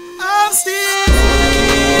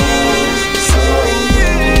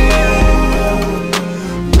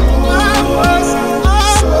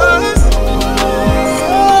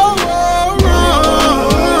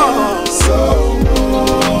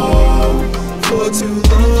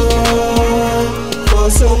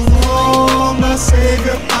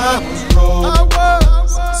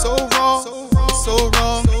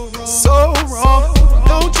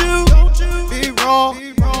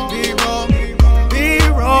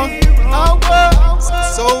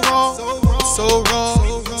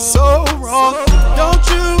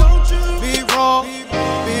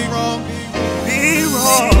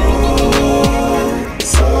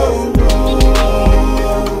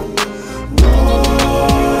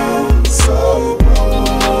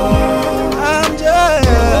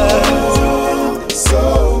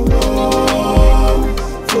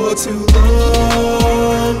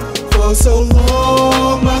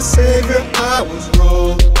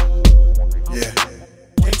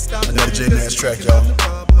track, y'all.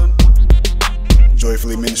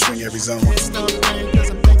 Joyfully ministering every zone. I couldn't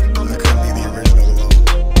leave the original alone.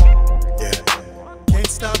 Yeah. Can't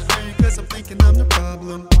stop praying 'cause I'm thinking I'm the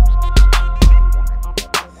problem.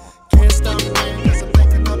 Can't stop praying 'cause I'm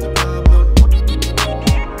thinking I'm the problem.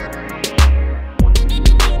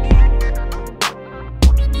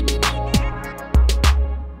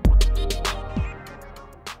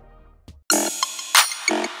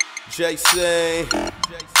 JC,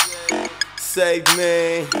 Save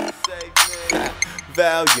Me,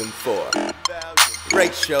 Volume 4,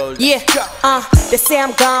 Rachel. Yeah, they say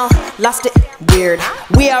I'm gone, lost it, weird.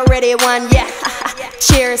 We already won, yeah.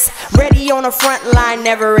 Cheers, ready on the front line,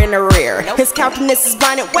 never in the rear. His countenance is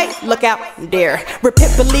blinded, wait, look out, dare.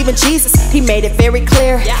 Repent, believe in Jesus, he made it very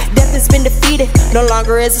clear. Death has been defeated, no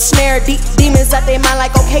longer is a snare. Demons out their mind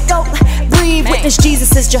like, okay, go, breathe. Witness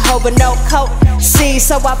Jesus is Jehovah, no coat. See,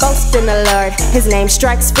 so I boast in the Lord, his name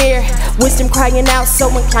strikes fear. Wisdom crying out, so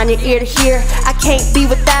incline your ear to hear. I can't be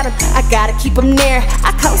without him, I gotta keep him near.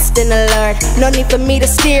 I coast in the Lord, no need for me to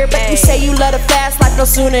steer. But you say you love the fast life, no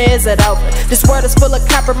sooner is it over. This world is full of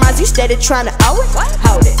compromise, you steady trying to owe it.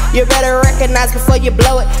 Hold it, you better recognize before you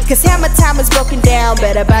blow it. Cause hammer time is broken down,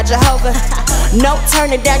 better by Jehovah. No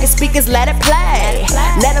turning down your speakers, let it play.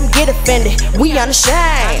 Let them get offended, we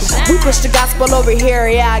unashamed. We push the gospel over here,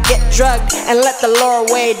 yeah, I get drugged. And let the Lord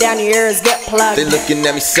way down your ears get plugged. They looking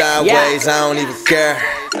at me sideways, I don't even care.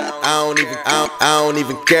 I don't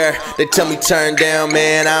even care. They tell me turn down,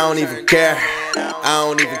 man, I don't even care. I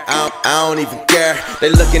don't even care.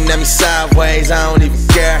 They looking at me sideways, I don't even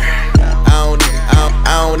care. I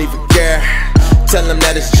don't even care. Tell them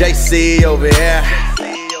that it's JC over here.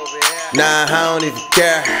 Nah, I don't even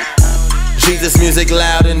care. Jesus music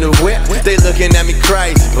loud in the whip. They looking at me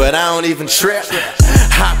crazy, but I don't even trip.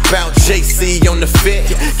 Hop out JC on the fit.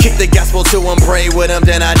 Kick the gospel to him, pray with him,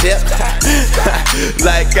 then I dip.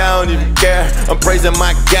 Like I don't even care. I'm praising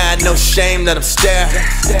my God, no shame that I'm staring.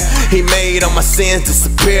 He made all my sins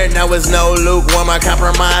disappear. Now there's no lukewarm or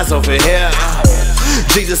compromise over here.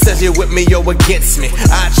 Jesus says you're with me, you're against me.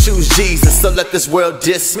 I choose Jesus, so let this world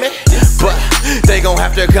diss me. But they gon'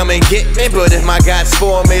 have to come and get me. But if my God's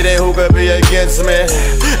for me, then who could be against me?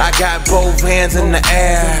 I got both hands in the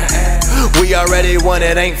air. We already won,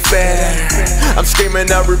 it ain't fair. I'm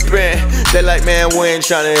screaming out repent. They like, man, we ain't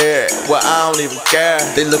tryna hear it. Well, I don't even care.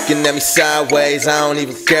 They looking at me sideways, I don't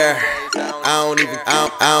even care. I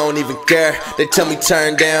don't even care. They tell me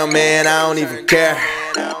turn down, man, I don't even care.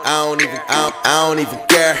 I don't even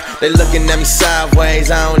care. They looking at me sideways,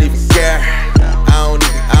 I don't even care. I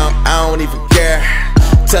don't even care.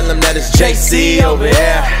 Tell them that it's JC over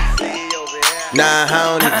here. Nah, I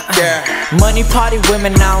don't even care. Money, party,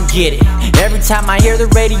 women, I don't get it. Every time I hear the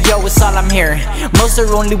radio, it's all I'm hearing. Most are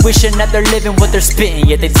only wishing that they're living what they're spitting.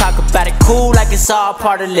 Yet they talk about it cool like it's all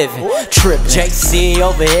part of living. Trip JC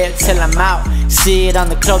over here till I'm out. See it on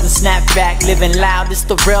the clothing, snap back, living loud. It's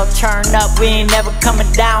the real turn up. We ain't never coming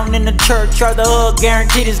down in the church or the hood.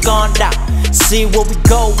 Guaranteed it's going down. See where we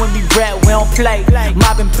go when we rap, we don't play.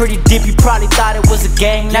 Mobbing pretty deep, you probably thought it was a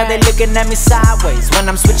gang. Now they looking at me sideways when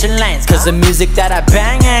I'm switching lanes. Cause the music that I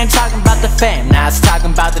bang ain't talking about the fame. Now it's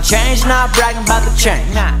talking about the change, not bragging about the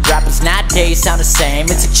change. Rappers nowadays sound the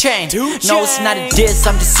same, it's a change. No, it's not a diss,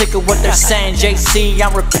 I'm just sick of what they're saying. JC,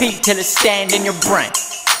 I'm repeat till it's stained in your brain.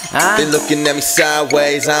 They looking at me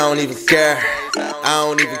sideways, I don't even care.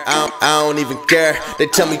 I don't even care. They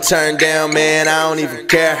tell me turn down, man, I don't even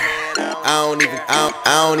care. I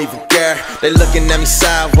don't even care. They looking at me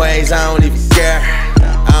sideways, I don't even care.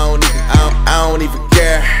 I don't even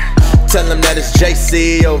care. Tell them that it's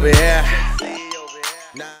JC over here.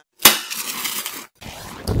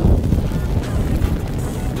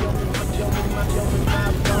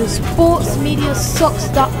 The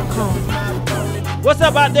sportsmediasocks.com. What's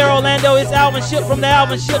up out there, Orlando? It's Alvin Ship from the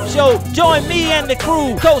Alvin Ship Show. Join me and the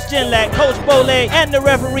crew, Coach Genlack, Coach Bolay, and the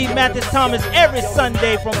referee Mathis Thomas every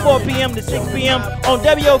Sunday from 4 p.m. to 6 p.m. on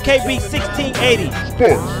WOKB 1680.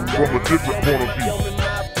 Sports from a different point of view.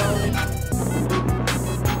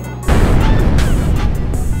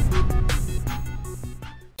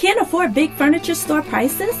 Can't afford big furniture store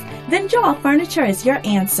prices? Then Joel Furniture is your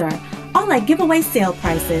answer. All at giveaway sale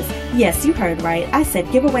prices. Yes, you heard right. I said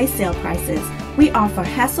giveaway sale prices. We offer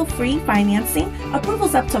hassle-free financing,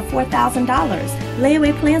 approvals up to $4,000.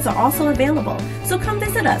 Layaway plans are also available. So come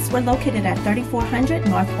visit us. We're located at 3400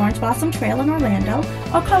 North Orange Blossom Trail in Orlando,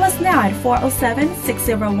 or call us now at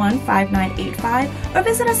 407-601-5985, or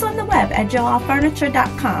visit us on the web at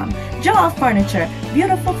joelfurniture.com. Joel Furniture,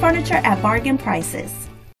 beautiful furniture at bargain prices.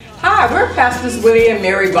 Hi, we're Pastors Willie and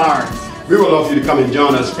Mary Barnes. We would love for you to come and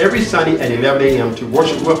join us every Sunday at 11 a.m. to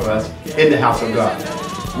worship with us in the house of God,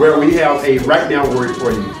 where we have a right now word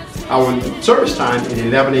for you. Our service time is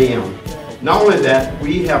 11 a.m. Not only that,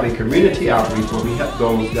 we have a community outreach where we help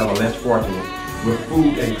those that are less fortunate with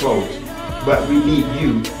food and clothes. But we need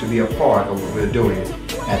you to be a part of what we're doing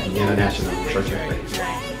at the International Church of Faith.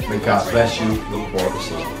 May God bless you. Look forward to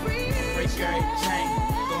seeing you.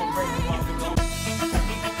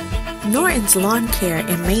 Norton's Lawn Care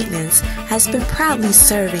and Maintenance has been proudly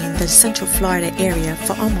serving the Central Florida area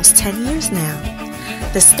for almost 10 years now.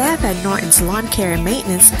 The staff at Norton's Lawn Care and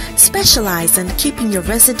Maintenance specialize in keeping your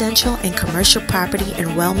residential and commercial property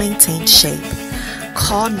in well-maintained shape.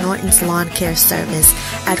 Call Norton's Lawn Care Service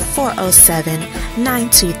at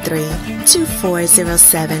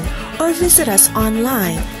 407-923-2407 or visit us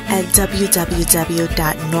online at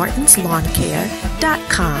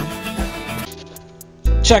www.nortonslawncare.com.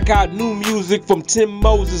 Check out new music from Tim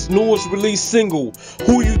Moses' newest release single,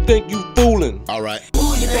 Who You Think You Foolin'. All right.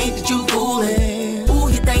 Who you think that you fooling? Who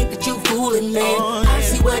you think that you fooling, man? I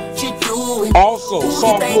see what you doing. Also,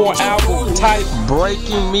 sophomore album title,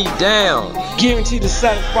 Breaking Me Down. Guaranteed to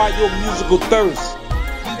satisfy your musical thirst.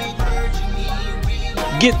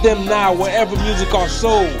 Get them now wherever music are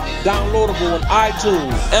sold. Downloadable on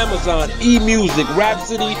iTunes, Amazon, eMusic,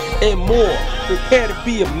 Rhapsody, and more. Prepare to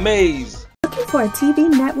be amazed. Looking for a TV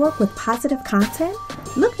network with positive content?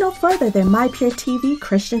 Look no further than MyPureTV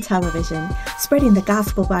Christian Television, spreading the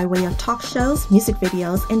gospel by way of talk shows, music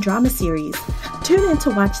videos, and drama series. Tune in to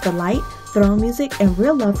watch the light, throne music, and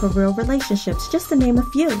real love for real relationships, just to name a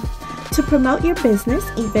few. To promote your business,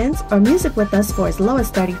 events, or music with us for as low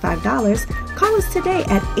as $35, call us today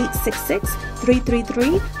at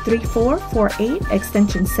 866-333-3448,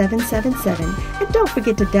 extension 777. And don't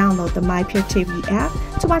forget to download the MyPureTV app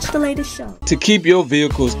to watch the latest show. To keep your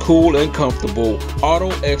vehicles cool and comfortable,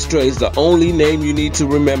 Auto Extra is the only name you need to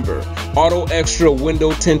remember. Auto Extra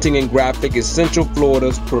Window Tinting and Graphic is Central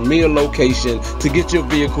Florida's premier location to get your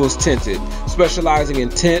vehicles tinted. Specializing in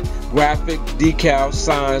tint, graphic, decal,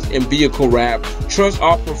 signs, and vehicle wrap, trust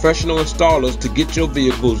our professional installers to get your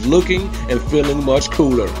vehicles looking and feeling much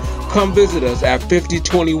cooler. Come visit us at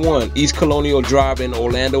 5021 East Colonial Drive in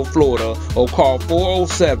Orlando, Florida, or call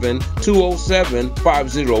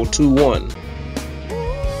 407-207-5021.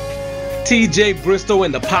 TJ Bristol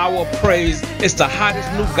and the Power of Praise is the hottest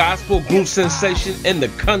new gospel group sensation in the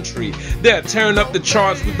country. They're tearing up the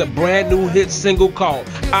charts with a brand new hit single called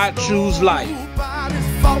I Choose Life.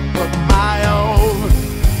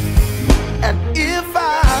 And if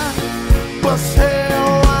I was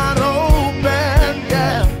held wide open,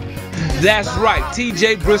 yeah. That's right,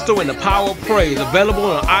 TJ Bristol and the Power of Praise, available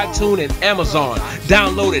on iTunes and Amazon.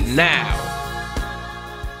 Download it now.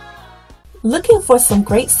 Looking for some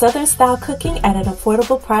great Southern style cooking at an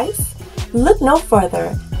affordable price? Look no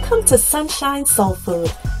further. Come to Sunshine Soul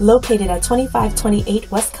Food, located at 2528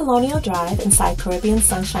 West Colonial Drive inside Caribbean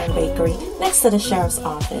Sunshine Bakery, next to the Sheriff's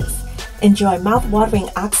Office. Enjoy mouth-watering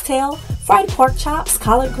oxtail, fried pork chops,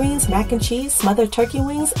 collard greens, mac and cheese, smothered turkey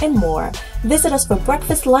wings, and more. Visit us for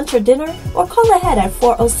breakfast, lunch, or dinner, or call ahead at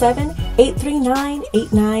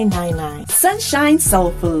 407-839-8999. Sunshine Soul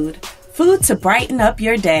Food, food to brighten up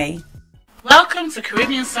your day. Welcome to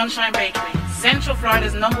Caribbean Sunshine Bakery, Central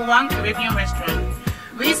Florida's #1 Caribbean restaurant.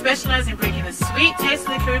 We specialize in bringing the sweet taste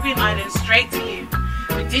of the Caribbean islands straight to you.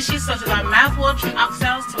 With dishes such as our mouth-watering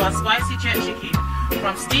oxtails to our spicy jerk chicken,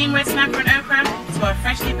 from steamed red snapper and okra to our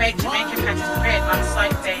freshly baked Jamaican patties prepared on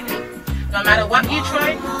site daily. No matter what you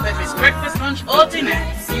try, whether it's breakfast, lunch, or dinner,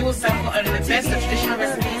 you will sample only the best of traditional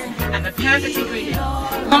recipes and the perfect ingredients.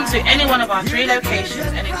 Come to any one of our 3 locations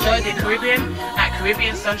and enjoy the Caribbean at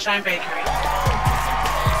Caribbean Sunshine Bakery.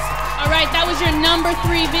 All right, that was your number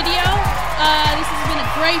 3 video. This has been a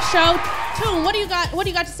great show. Toon, what do you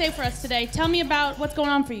got to say for us today? Tell me about what's going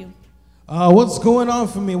on for you. What's going on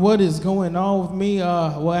for me? What is going on with me?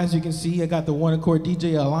 Well, as you can see, I got the One Accord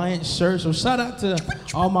DJ Alliance shirt. So shout out to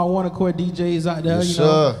all my One Accord DJs out there. Yes, you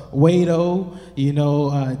know, Wado, you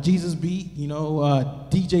know, Jesus Beat, you know,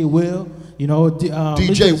 DJ Will, you know.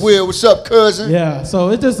 DJ Will, what's up, cousin? Yeah, so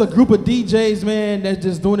it's just a group of DJs, man, that's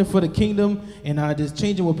just doing it for the kingdom and just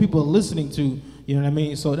changing what people are listening to. You know what I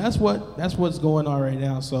mean? So that's what's going on right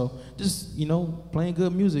now. So just, you know, playing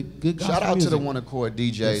good music, good gospel Shout out music. to the One Accord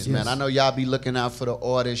DJs, Yes, man. yes. I know y'all be looking out for the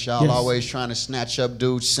artists. Y'all Yes. always trying to snatch up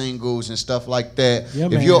dudes' singles and stuff like that. Yeah,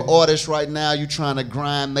 if man. you're an artist right now, you trying to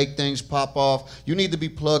grind, make things pop off, you need to be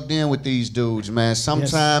plugged in with these dudes, man.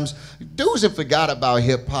 Sometimes dudes have forgot about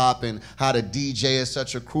hip-hop and how the DJ is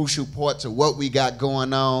such a crucial part to what we got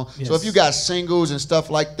going on. So Yes. if you got singles and stuff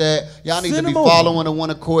like that, y'all need Send to be them over. following the One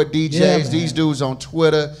Accord DJs. Yeah, man. These dudes on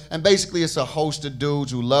Twitter. And basically, it's a host of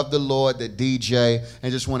dudes who love the Lord, that DJ,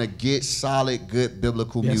 and just want to get solid, good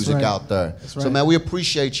biblical That's music right. out there. That's So, right. man, we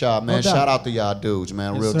appreciate y'all, man. No doubt. Shout out to y'all dudes,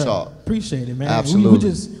 man. Yes, Real sir. talk. Appreciate it, man.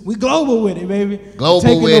 Absolutely. We global with it, baby. Global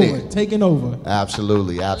Taking with over, it. Taking over.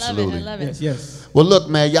 Absolutely, absolutely. I love it. Yes, yes. Well, look,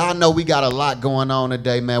 man, y'all know we got a lot going on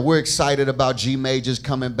today, man. We're excited about G Majorz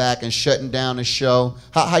coming back and shutting down the show.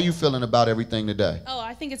 How you feeling about everything today? Oh,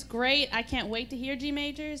 I think it's great. I can't wait to hear G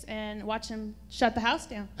Majorz and watch him shut the house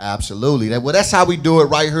down. Absolutely. Well, that's how we do it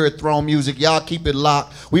right here at Throne Music. Y'all keep it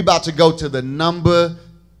locked. We about to go to the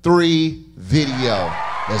 #3 video.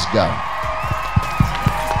 Let's go.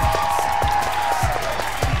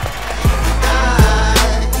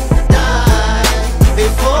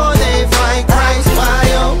 Before they find Christ, why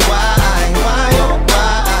oh why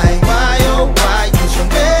you so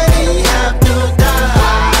many have to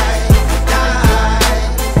die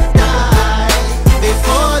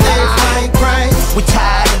before they find Christ. We're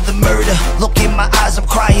tired of the murder, look in my eyes, I'm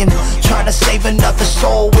crying, trying to save another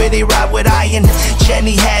soul where they ride with iron.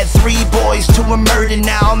 Jenny had 3 boys, 2 were murdered,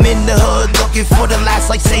 now I'm in the hood looking for the last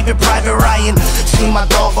like Saving Private Ryan. See my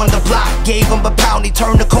dog on the block, gave him a pound, he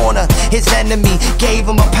turned the corner, his enemy gave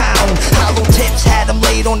him a pound. Hollow tips had him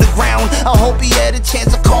laid on the ground, I hope he had a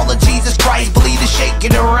chance to call on Jesus Christ, bleeding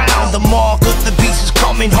shaking around. The mark of the beast is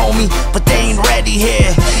coming, homie, but they ain't ready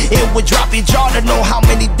here. It would drop your jaw to know how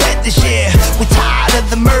many dead this year. We're tired of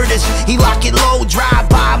the murders, he lock it low, drive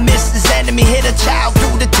by, miss his enemy, hit a child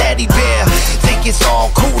through the teddy bear. Think it's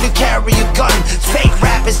all cool to carry a gun, fake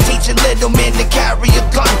rappers teaching little men to carry a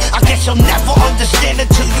gun. I guess you'll never understand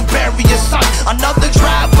until you bury your son. Another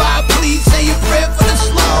drive-by, please say a prayer for the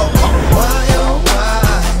slow. Why oh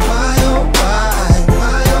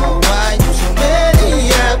why you so many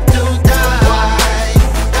have to die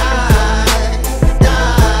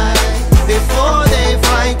before they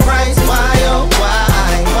find Christ. Why oh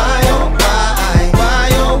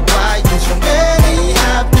why you so many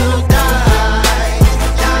have to die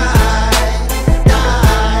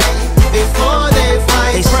before they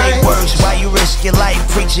find Christ. They say words while you risk your life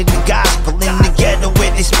preaching the gospel in the ghetto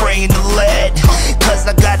where they spraying the lead. Cause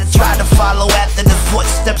I gotta try to follow after the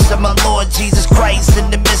footsteps of my Lord Jesus Christ. In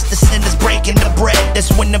the midst of sinners breaking the bread, that's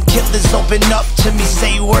when them killers open up to me,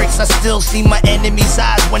 say words. I still see my enemy's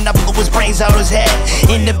eyes when I blew his brains out his head.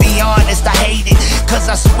 And to be honest, I hate it, cause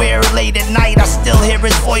I swear late at night I still hear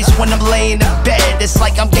his voice when I'm laying in bed. It's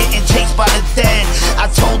like I'm getting chased by the dead. I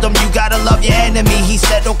told him you gotta love your enemy, he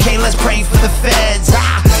said okay, let's pray for the feds.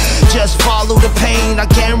 Just follow the pain, I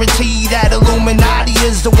guarantee that Illuminati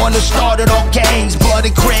is the one who started all gangs. Blood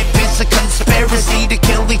and crip, it's a conspiracy to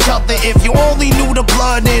kill each other. If you only knew the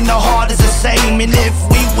blood and the heart is the same. And if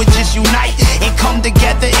we would just unite and come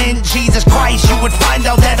together in Jesus Christ, you would find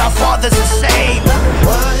out that our Father's the same.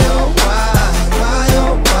 Why oh why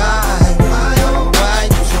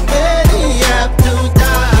you so many have to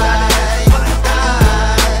die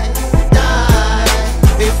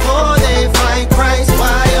before they find Christ.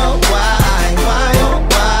 Why oh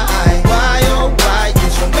why you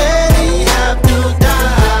so many have to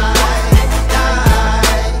die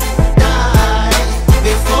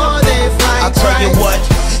before they find Christ. I'll tell you what,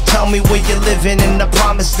 tell me where you're living and I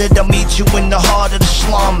promise that I'll meet you in the heart of the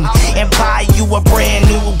slum and buy you a brand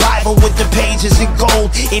new Bible with the pages in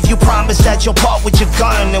gold. If you promise that you'll part with your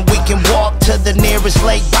gun and we can walk to the nearest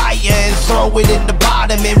lake by you and throw it in the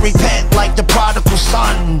bottom and repent like the prodigal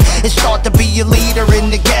son and start to be a leader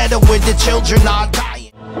in the ghetto where the children are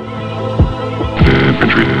dying.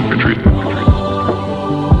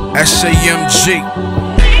 SAMG.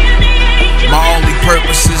 My only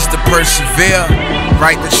purpose is to persevere,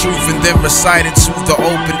 write the truth and then recite it to the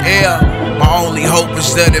open air. My only hope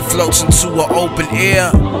is that it floats into an open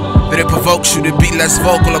ear, that it provokes you to be less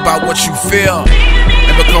vocal about what you feel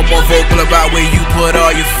and become more vocal about where you put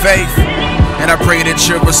all your faith. And I pray that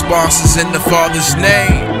your response is in the Father's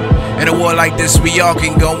name. In a war like this, we all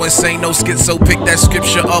can go insane. No schizo, pick that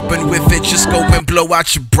scripture up and with it just go and blow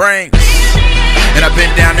out your brains. And I've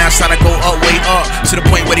been down now, it's time to go up, way up, to the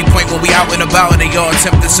point where they point when we out and about and they all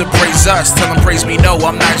attempting to praise us. Tell them praise me, no,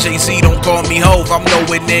 I'm not Jay-Z, don't call me Hov. I'm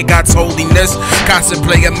nowhere near God's holiness,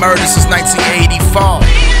 contemplating murder since 1984,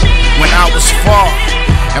 when I was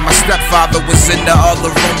 4 and my stepfather was in the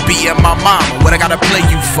other room beating my mama. What I gotta play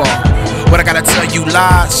you for? What I gotta tell you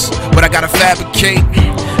lies? What I gotta fabricate?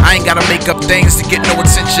 I ain't gotta make up things to get no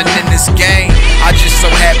attention in this game. I just so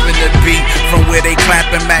happen to be from where they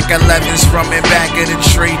clapping Mac 11s from in back of the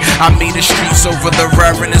tree. I mean the streets over the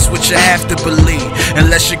reverend is what you have to believe,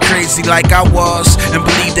 unless you're crazy like I was and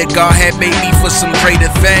believe that God had made me for some greater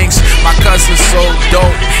things. My cousin so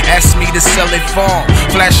dope, asked me to sell it for him,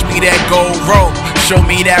 flash me that gold rope, show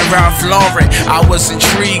me that Ralph Lauren. I was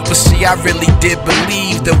intrigued, but see I really did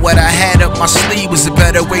believe that what I had up my sleeve was a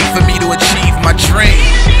better way for me to achieve my dream.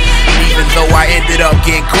 Even though I ended up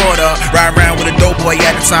getting caught up riding around with a dope boy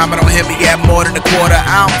at the time, I don't hear me at more than a quarter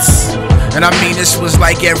ounce. And I mean, this was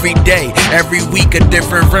like every day, every week a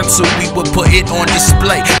different rental. We would put it on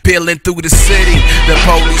display, peeling through the city. The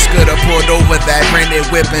police could have pulled over that rented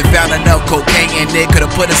whip and found enough cocaine in it. Could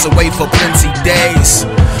have put us away for plenty days.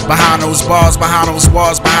 Behind those bars, behind those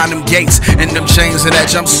walls, behind them gates, and them chains of that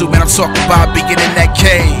jumpsuit, man, I'm talking about being in that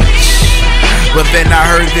cage. But then I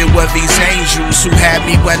heard there were these angels who had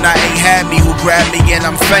me when I ain't had me, who grabbed me and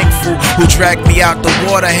I'm thankful, who dragged me out the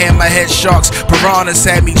water, hammerhead sharks, piranhas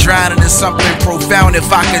had me drowning in something profound. If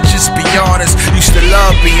I could just be honest, used to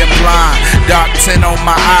love being blind, dark tint on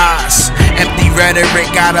my eyes, empty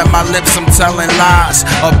rhetoric out of my lips, I'm telling lies,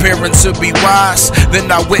 appearing to be wise. Then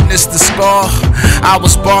I witnessed the scar. I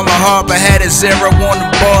was balling hard but had a 0 on the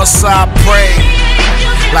ball, so I prayed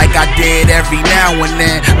like I did every now and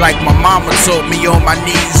then, like my mama told me, on my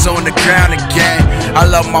knees on the ground again. I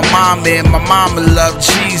love my mama and my mama loved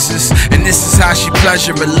Jesus, and this is how she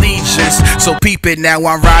pleasure allegiance. So peep it now,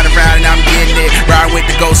 I'm riding around and I'm getting it. Ride with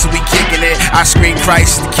the ghost, so we kicking it. I scream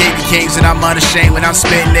Christ, the King of Kings, and I'm unashamed when I'm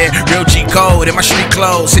spitting it. Real G code in my street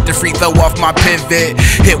clothes, hit the free throw off my pivot.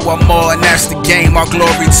 Hit one more and that's the game. All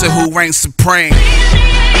glory to who reigns supreme.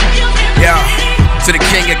 Yeah, to the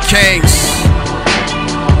King of Kings.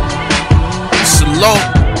 Salute,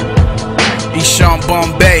 Eshawn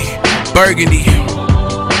Bombay, Burgundy.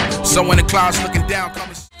 Someone in the clouds looking down.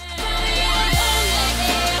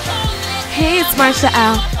 Hey, it's Marsha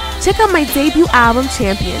L. Check out my debut album,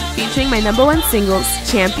 Champion, featuring my #1 singles,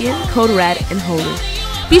 Champion, Code Red, and Holy.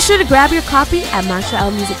 Be sure to grab your copy at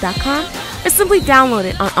MarshaLmusic.com or simply download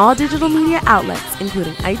it on all digital media outlets,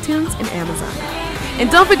 including iTunes and Amazon. And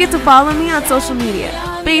don't forget to follow me on social media,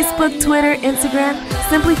 Facebook, Twitter, Instagram.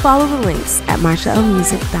 Simply follow the links at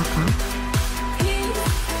MarshaLmusic.com.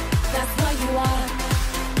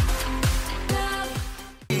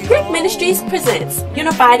 Brick Ministries presents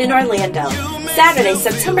Unified in Orlando, Saturday,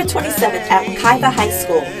 September 27th at Wekiva High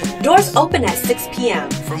School. Doors open at 6 p.m.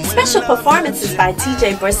 Special performances by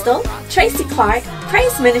TJ Bristol, Tracy Clark,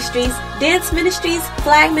 Praise Ministries, Dance Ministries,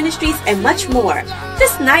 Flag Ministries, and much more.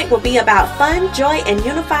 This night will be about fun, joy, and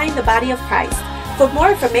unifying the body of Christ. For more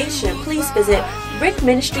information, please visit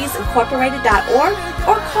brickministriesincorporated.org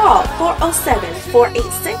or call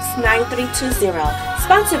 407-486-9320.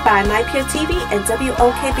 Sponsored by MyPureTV and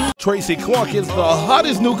WOKB. Tracy Clark is the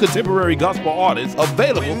hottest new contemporary gospel artist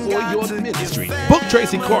available for your ministry. Book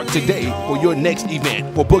Tracy Clark today for your next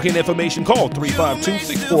event. For booking information, call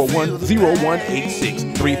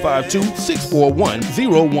 352-641-0186,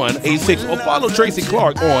 352-641-0186, or follow Tracy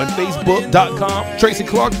Clark on Facebook.com, Tracy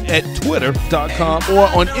Clark at Twitter.com, or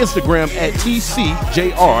on Instagram at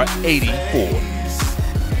TCJR84.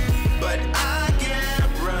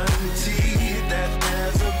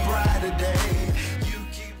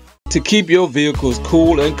 To keep your vehicles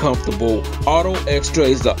cool and comfortable, Auto Extra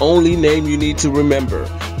is the only name you need to remember.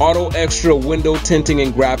 Auto Extra Window Tinting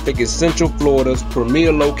and Graphic is Central Florida's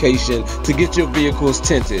premier location to get your vehicles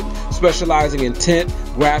tinted. Specializing in tint,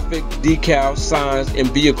 graphic, decals, signs, and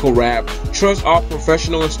vehicle wrap, trust our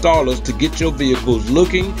professional installers to get your vehicles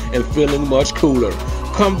looking and feeling much cooler.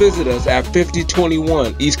 Come visit us at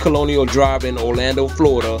 5021 East Colonial Drive in Orlando,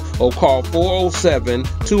 Florida, or call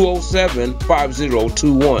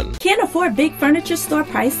 407-207-5021. Can't afford big furniture store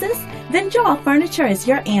prices? Then Joel Furniture is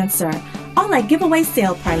your answer. All at giveaway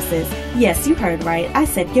sale prices. Yes, you heard right. I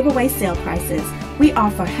said giveaway sale prices. We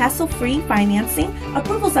offer hassle-free financing,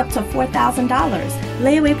 approvals up to $4,000.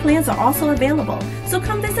 Layaway plans are also available. So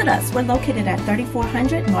come visit us. We're located at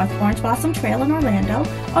 3400 North Orange Blossom Trail in Orlando,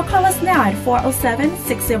 or call us now at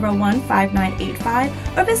 407-601-5985,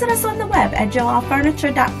 or visit us on the web at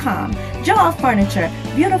joelfurniture.com. Joel Furniture,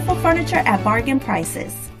 beautiful furniture at bargain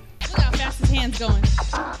prices. Look how fast his hand's going.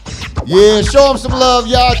 Yeah, show them some love,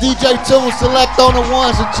 y'all. DJ Tunes Select on the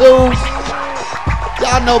ones and twos.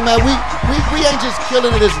 Y'all know, man, we ain't just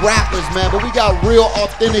killing it as rappers, man, but we got real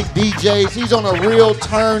authentic DJs. He's on a real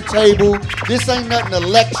turntable. This ain't nothing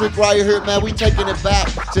electric right here, man. We taking it back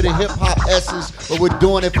to the hip-hop essence, but we're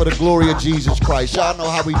doing it for the glory of Jesus Christ. Y'all know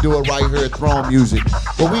how we do it right here at Throne Music.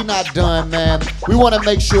 But we not done, man. We want to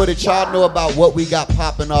make sure that y'all know about what we got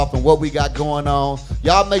popping off and what we got going on.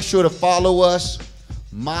 Y'all make sure to follow us.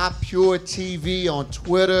 MyPureTV on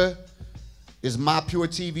Twitter is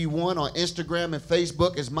MyPureTV1. On Instagram and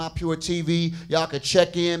Facebook is MyPureTV. Y'all can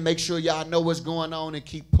check in, make sure y'all know what's going on, and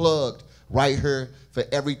keep plugged right here for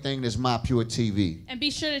everything that's MyPureTV. And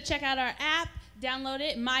be sure to check out our app. Download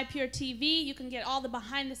it, MyPureTV. You can get all the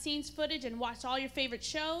behind-the-scenes footage and watch all your favorite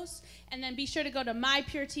shows. And then be sure to go to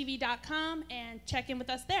MyPureTV.com and check in with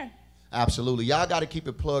us there. Absolutely. Y'all got to keep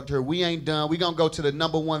it plugged here. We ain't done. We going to go to the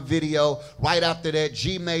 #1 video. Right after that,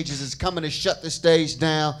 G Majorz is coming to shut the stage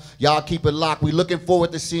down. Y'all keep it locked. We looking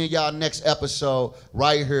forward to seeing y'all next episode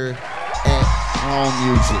right here at Home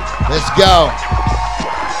Music. Let's go.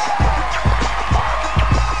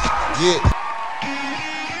 Yeah.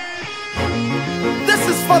 This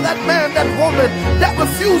is for that man, that woman that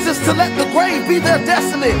refuses to let the grave be their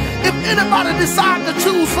destiny. If anybody decides to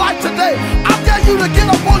choose life today, I dare you to get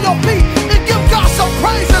up on your feet and give God some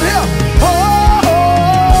praise in here.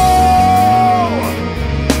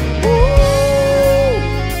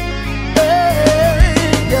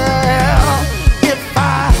 If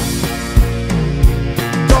I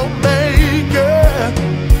don't make it,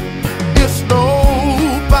 it's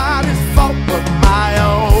nobody's fault but my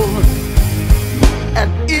own. And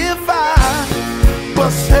if I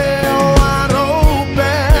was held wide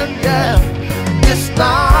open, yeah, it's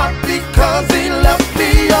not because he left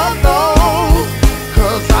me alone,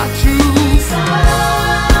 'cause I choose life.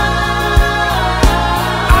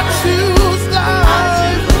 I choose life. I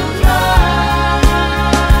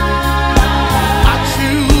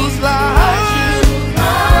choose life.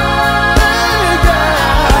 Yeah,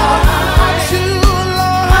 I choose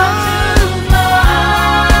life.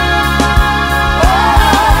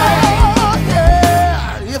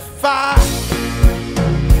 If I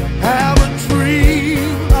have a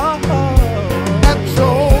dream and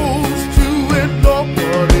chose to ignore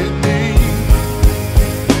what it means,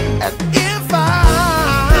 and if I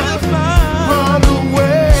run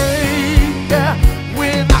away, yeah,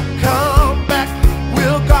 when I come back,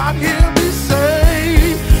 will God hear me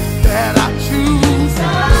say that I choose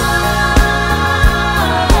life?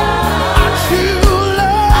 I choose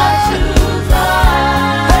life.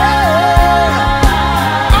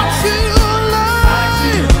 I choose life.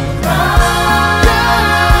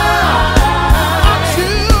 I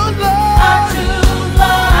choose life. I choose life. I choose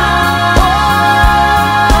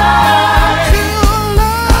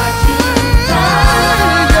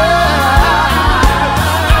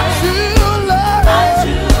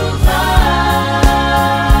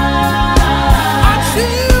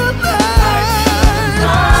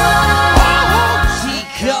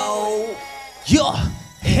Chico, yo,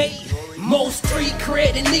 hey, most street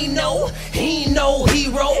cred and Nino, he ain't no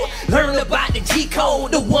hero. Learn about the G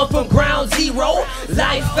code, the one from ground zero.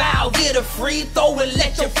 Life foul, get a free throw and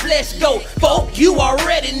let your flesh go. Folk, you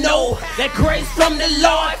already know that grace from the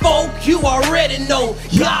Lord. Folk, you already know.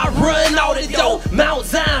 Y'all run all the dough. Mount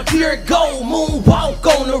Zion, pure gold. Moonwalk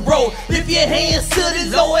on the road. Lift your hands to the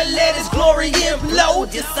Lord, let His glory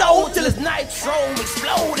implode your soul till His nitro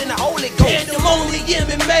explode in the Holy Ghost. Pandemonium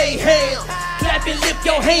and mayhem. Clap and lift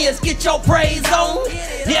your hands, get your praise on.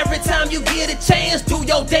 Every time you get a chance, do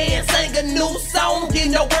your dance, sing a new song, get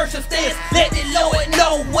no worship stance. Let the Lord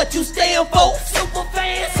know what you stand for. Super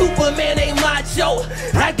fan, Superman ain't macho.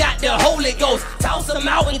 I got the Holy Ghost, toss them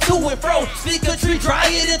out and to and fro. Speak a tree, dry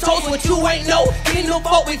it and toast what you ain't know. Kingdom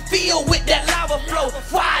folk we feel with that lava flow.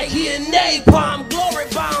 Fire here, napalm, glory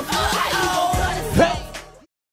bomb. Hey.